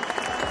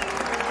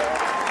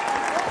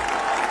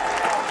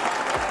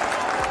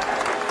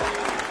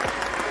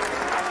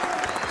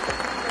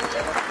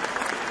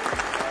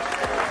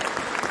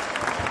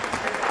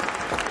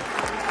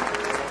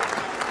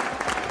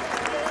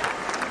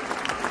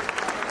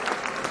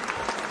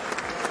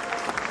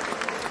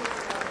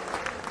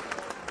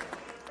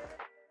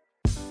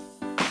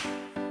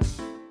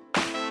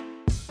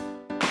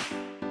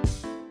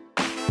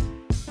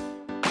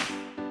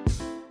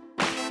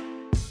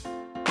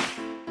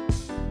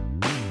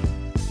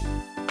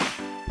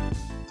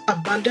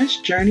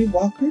 Abundance Journey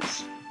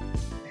Walkers,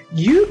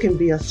 you can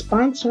be a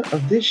sponsor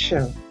of this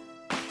show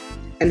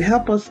and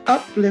help us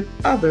uplift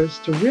others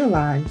to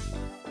realize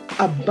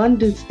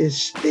abundance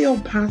is still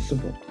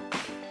possible,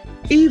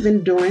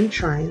 even during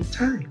trying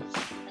times.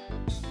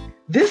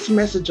 This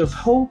message of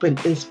hope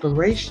and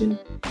inspiration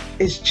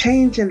is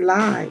changing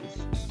lives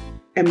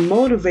and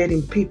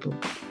motivating people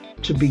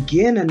to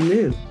begin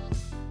anew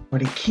or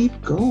to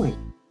keep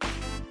going.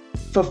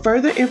 For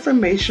further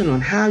information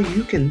on how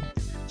you can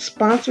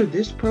sponsor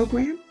this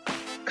program,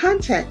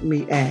 contact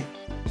me at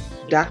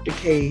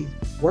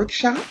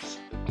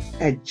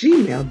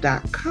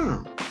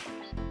drkworkshops@gmail.com.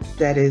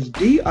 That is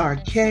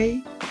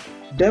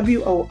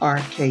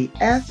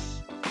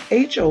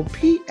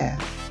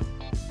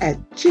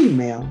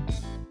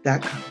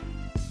drkworkshops@gmail.com.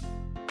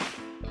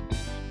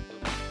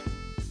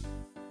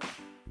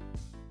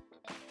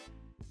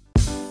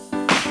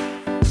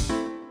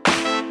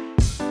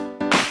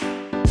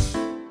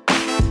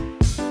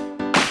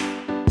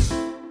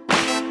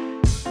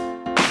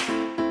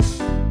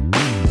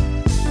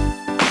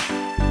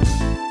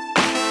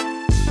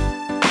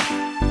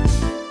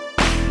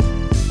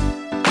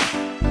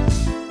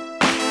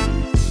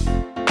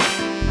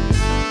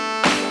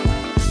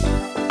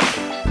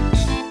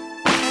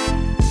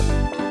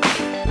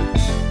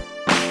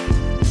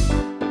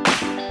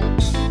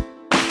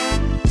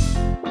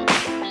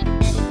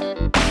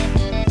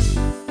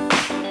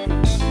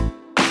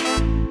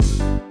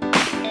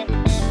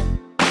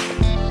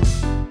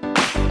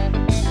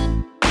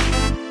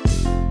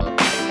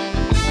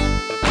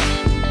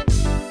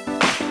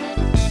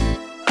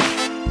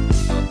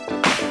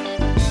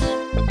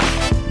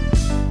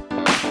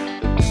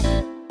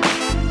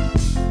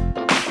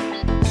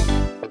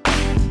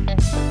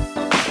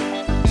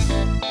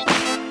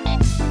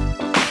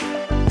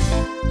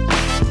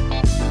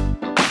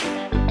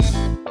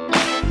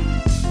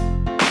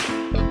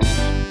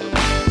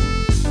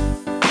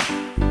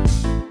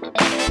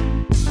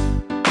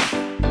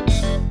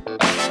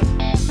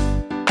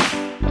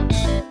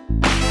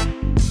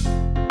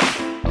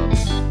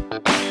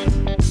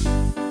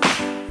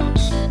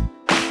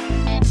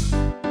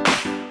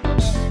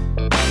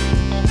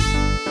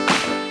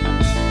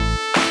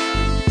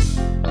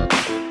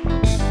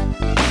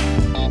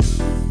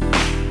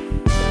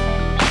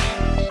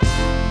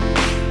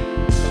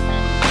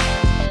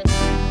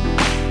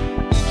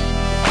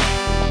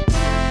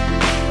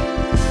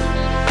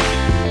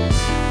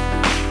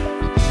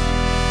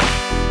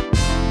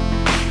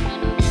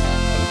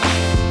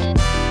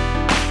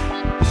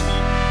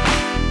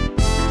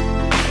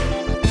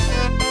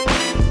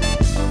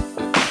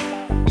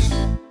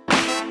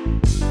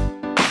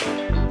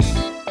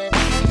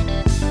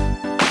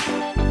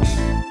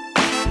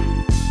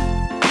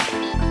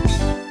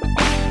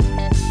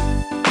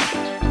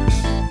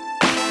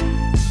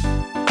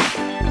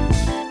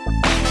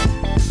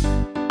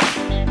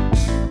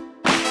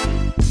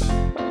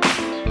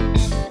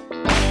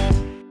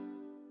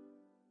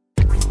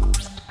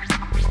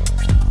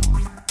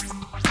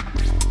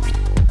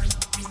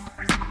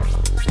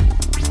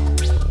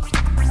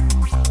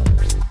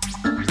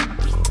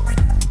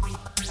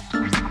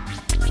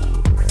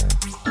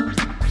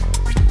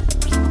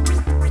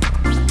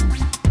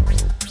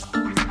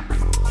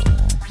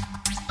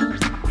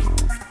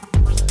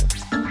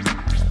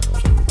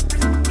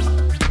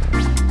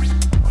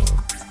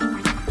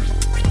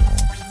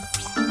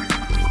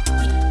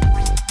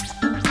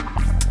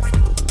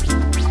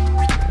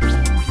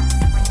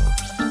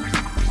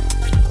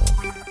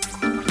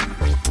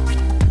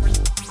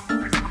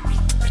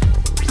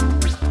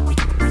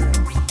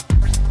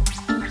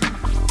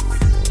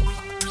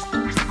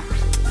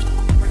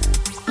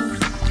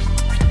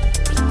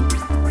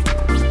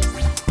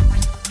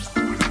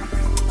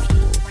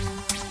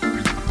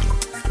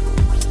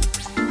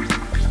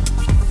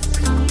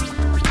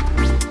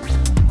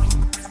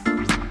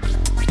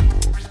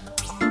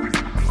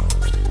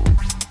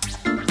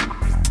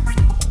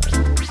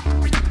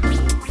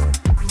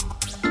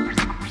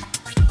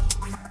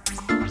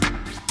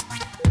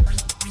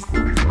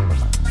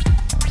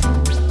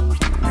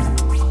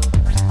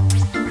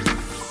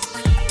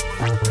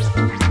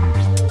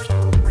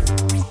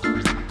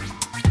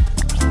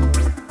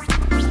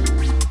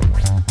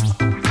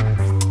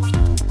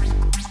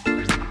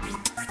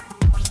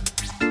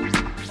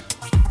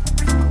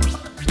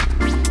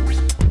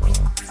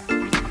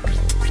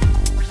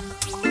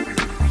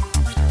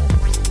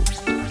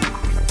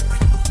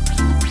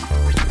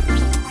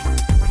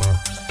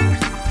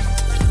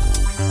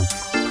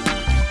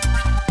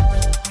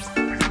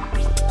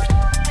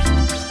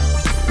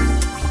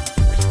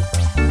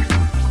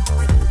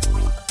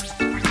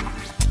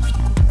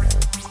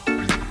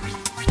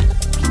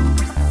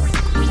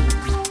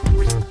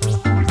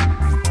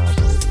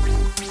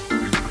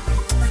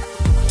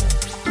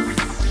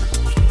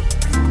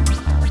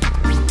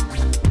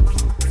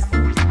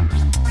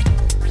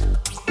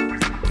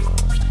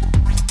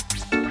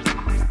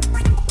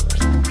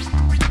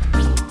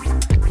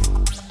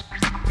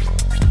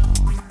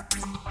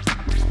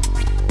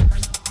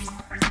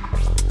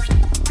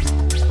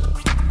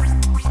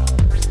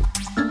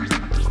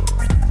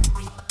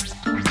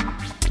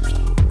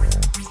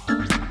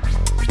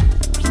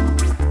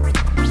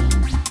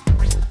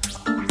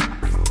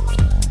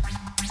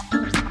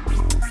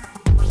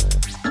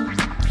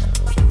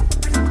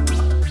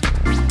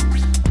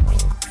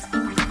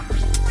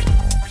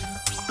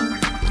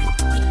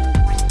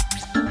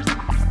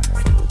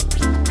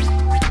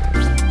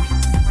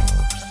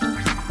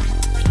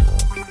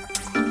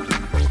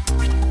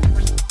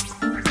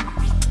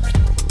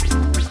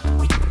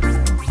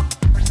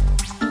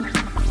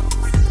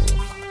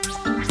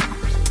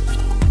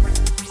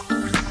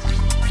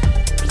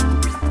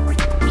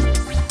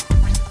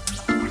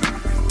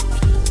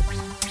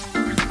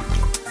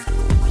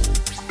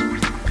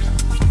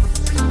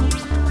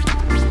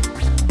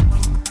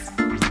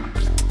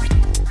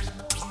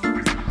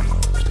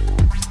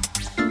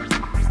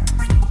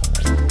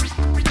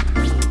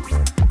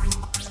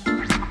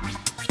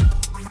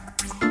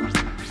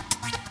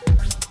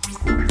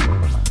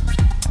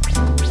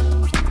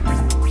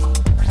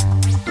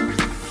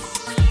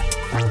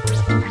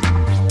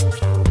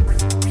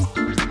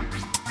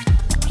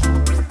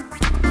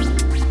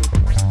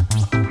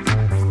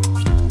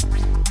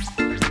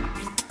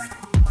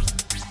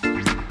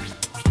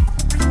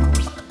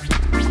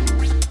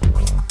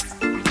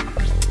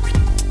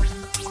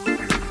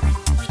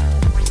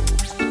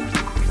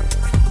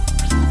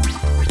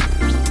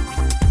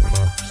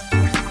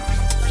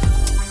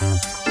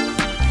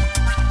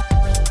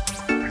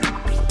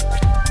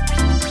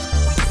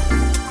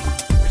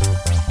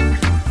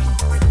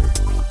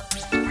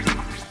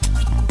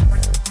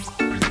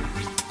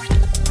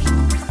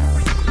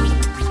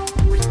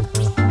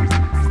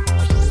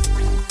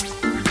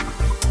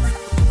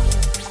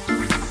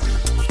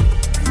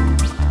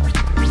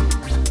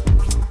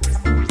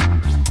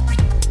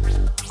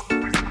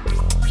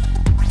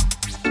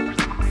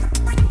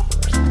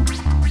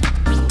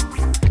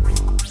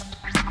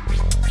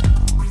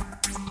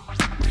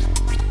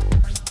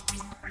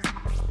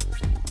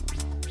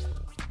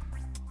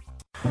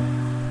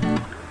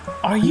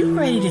 Are you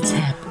ready to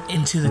tap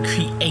into the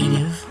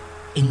creative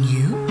in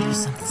you? Do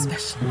something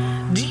special.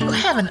 Do you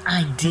have an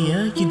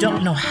idea you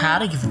don't know how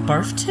to give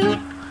birth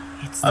to?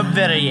 Or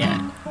better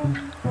yet,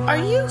 are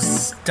you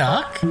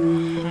stuck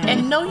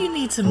and know you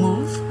need to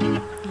move,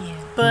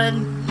 but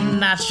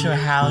not sure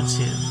how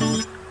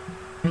to?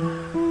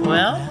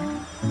 Well,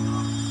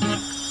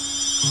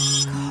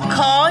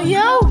 call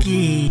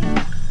Yogi.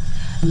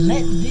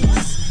 Let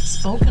this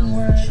spoken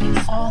word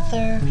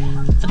author,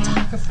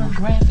 photographer,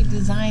 graphic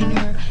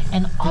designer,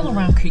 and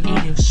all-around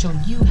creative show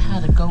you how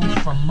to go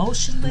from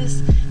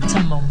motionless to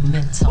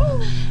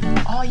momentum.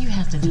 All you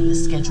have to do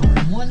is schedule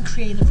one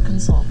creative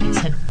consult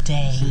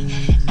today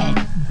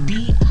at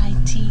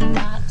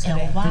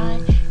bit.ly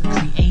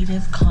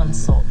creative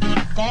consult.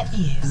 That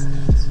is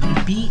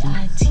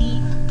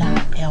bit.ly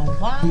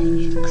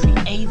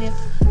creative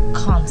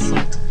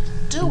consult.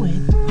 Do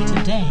it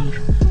today.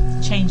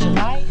 Change your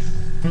life.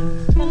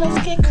 And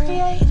let's get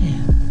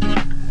creative.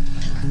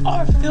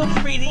 Or feel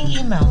free to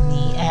email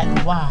me at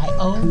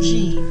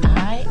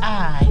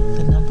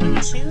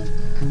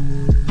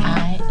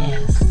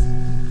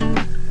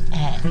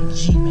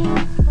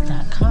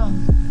yogii2is@gmail.com.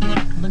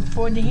 Look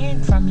forward to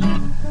hearing from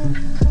you.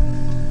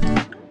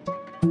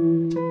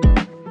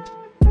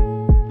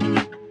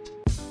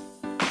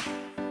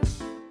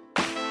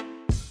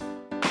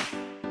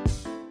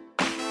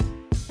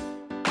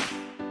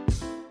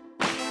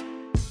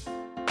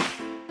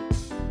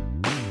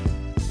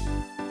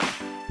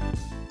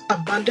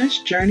 Abundance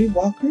Journey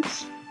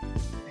Walkers,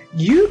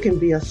 you can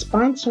be a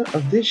sponsor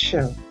of this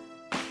show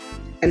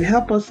and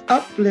help us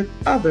uplift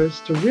others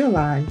to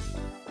realize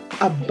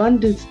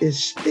abundance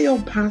is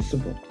still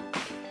possible,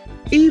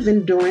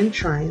 even during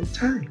trying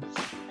times.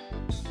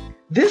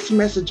 This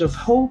message of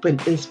hope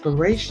and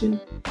inspiration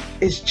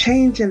is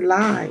changing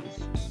lives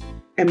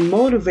and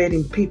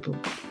motivating people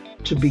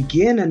to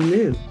begin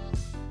anew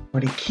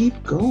or to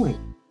keep going.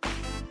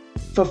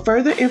 For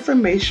further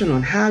information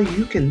on how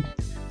you can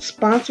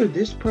sponsor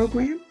this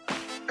program,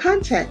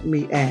 contact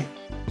me at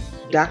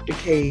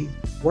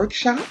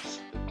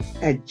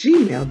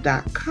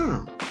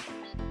drkworkshops@gmail.com.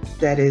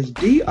 That is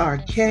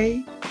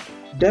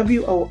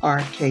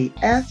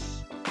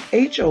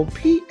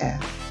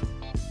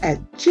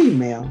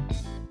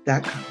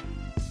drkworkshops@gmail.com.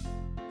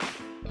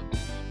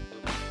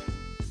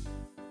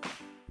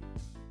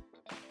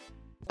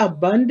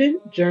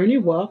 Abundant Journey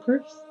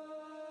Walkers,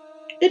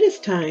 it is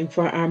time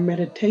for our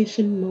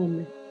meditation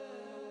moment.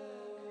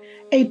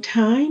 A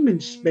time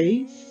and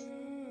space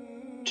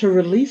to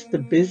release the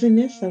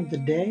busyness of the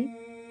day,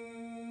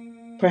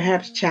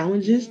 perhaps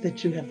challenges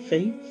that you have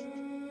faced,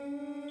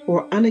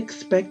 or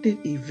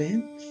unexpected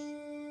events.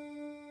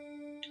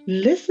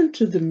 Listen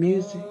to the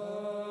music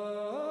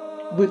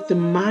with the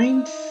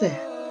mindset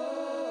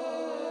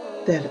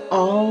that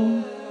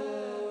all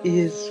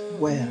is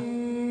well,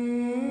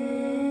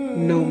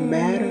 no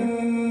matter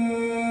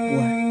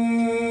what.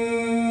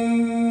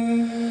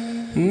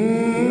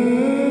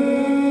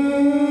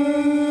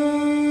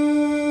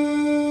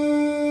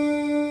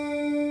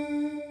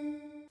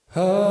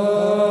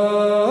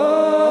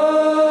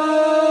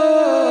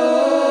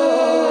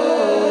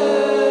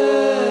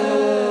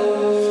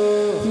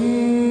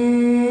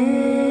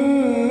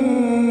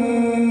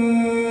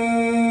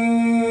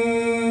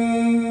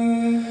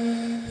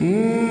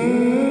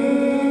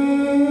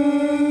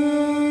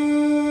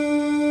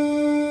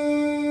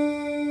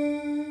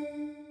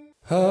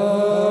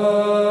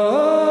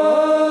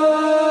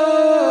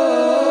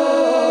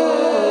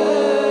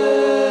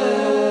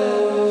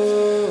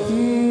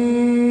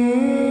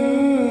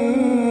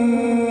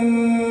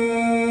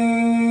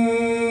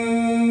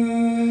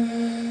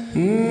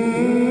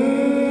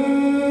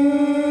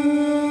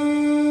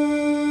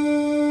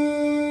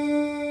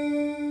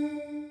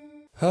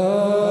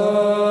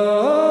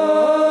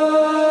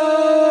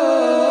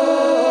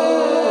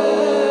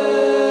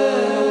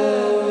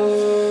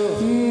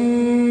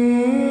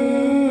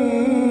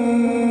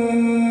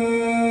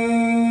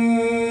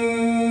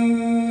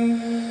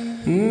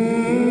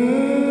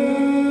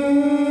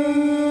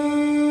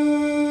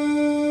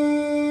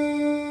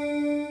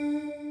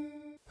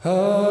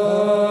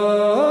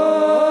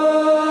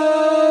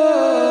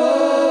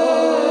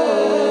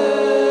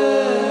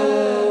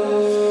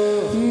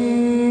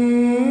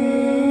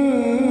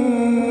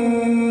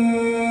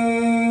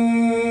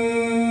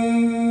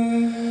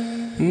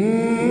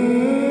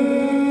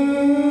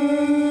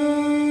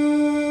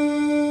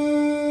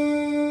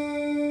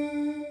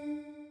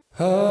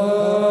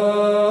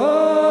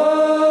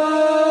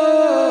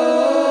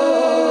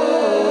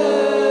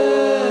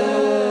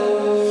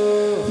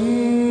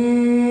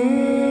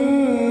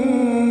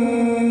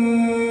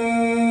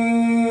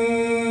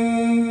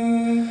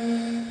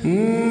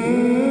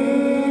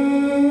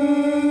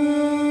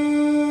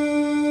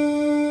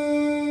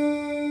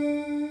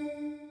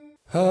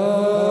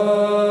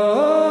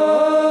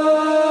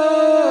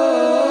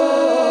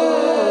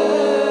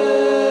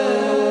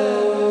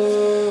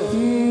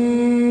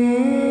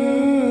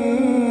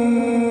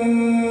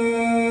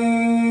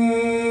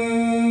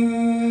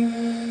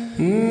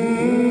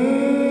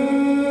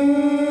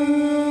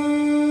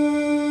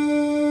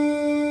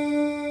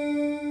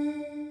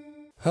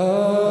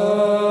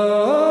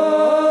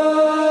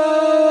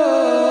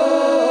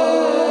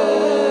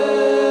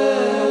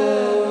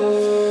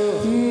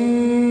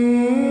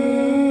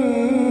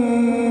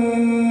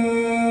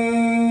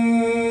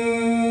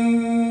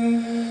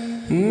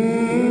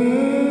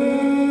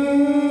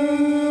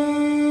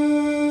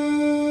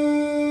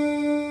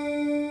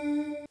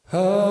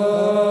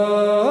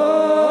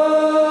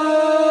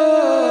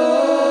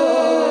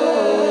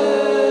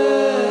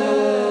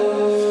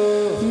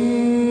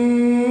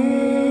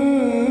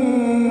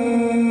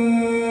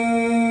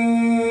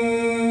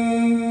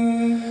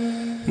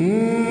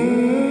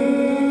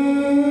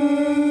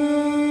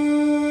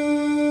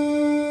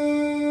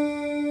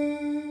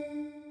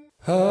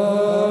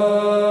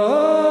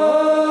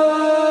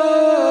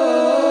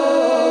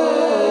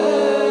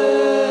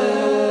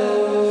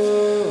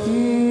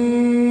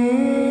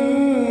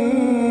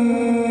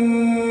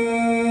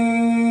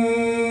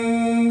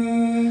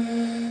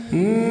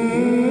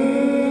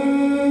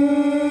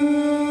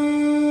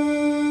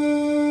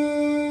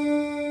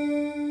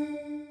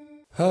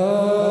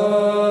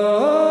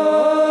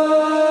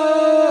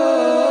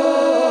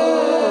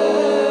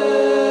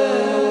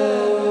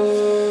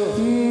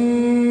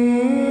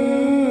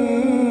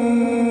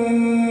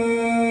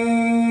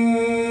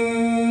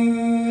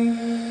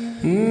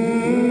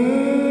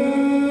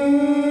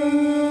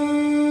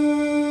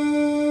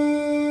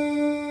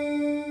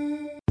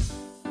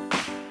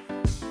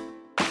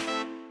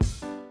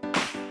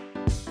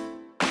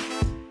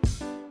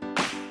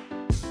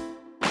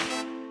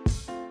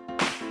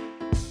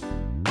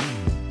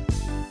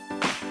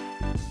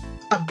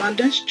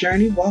 Abundance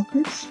Journey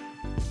Walkers,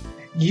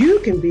 you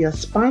can be a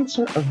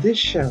sponsor of this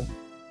show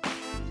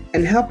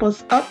and help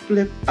us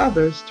uplift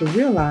others to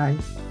realize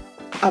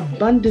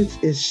abundance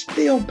is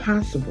still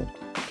possible,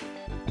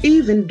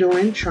 even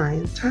during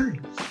trying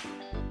times.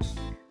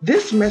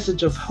 This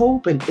message of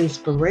hope and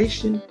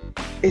inspiration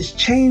is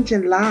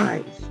changing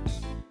lives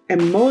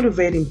and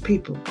motivating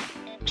people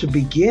to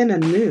begin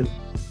anew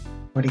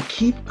or to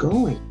keep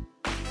going.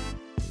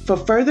 For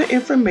further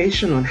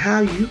information on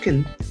how you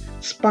can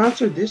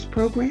sponsor this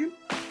program,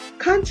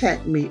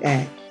 contact me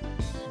at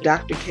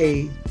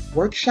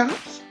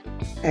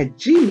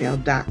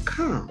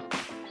drkworkshops@gmail.com.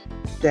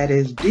 That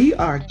is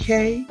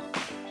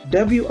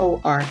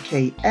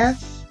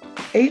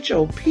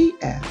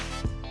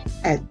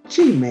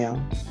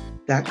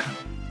drkworkshops@gmail.com.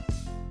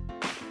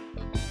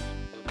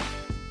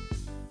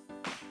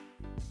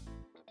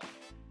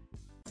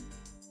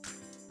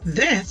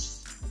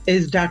 This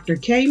is Dr.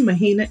 K.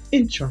 Mahina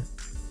Intro,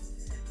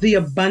 the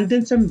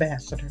Abundance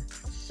Ambassador,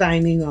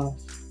 signing off.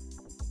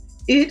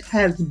 It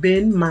has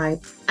been my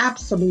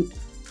absolute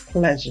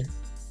pleasure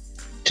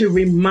to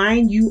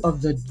remind you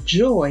of the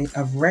joy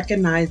of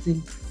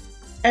recognizing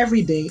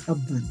everyday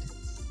abundance.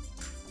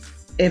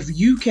 If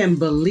you can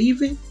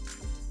believe it,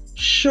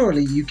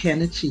 surely you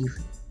can achieve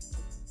it.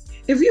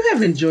 If you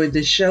have enjoyed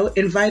this show,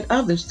 invite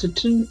others to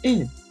tune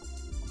in.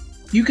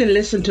 You can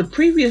listen to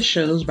previous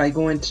shows by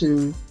going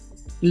to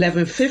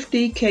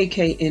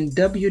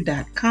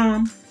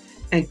 1150kknw.com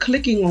and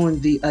clicking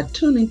on the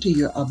Attuning to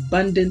Your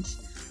Abundance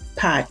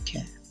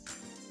podcast.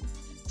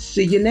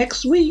 See you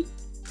next week,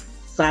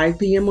 5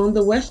 p.m. on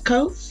the West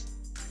Coast,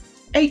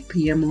 8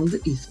 p.m. on the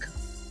East Coast.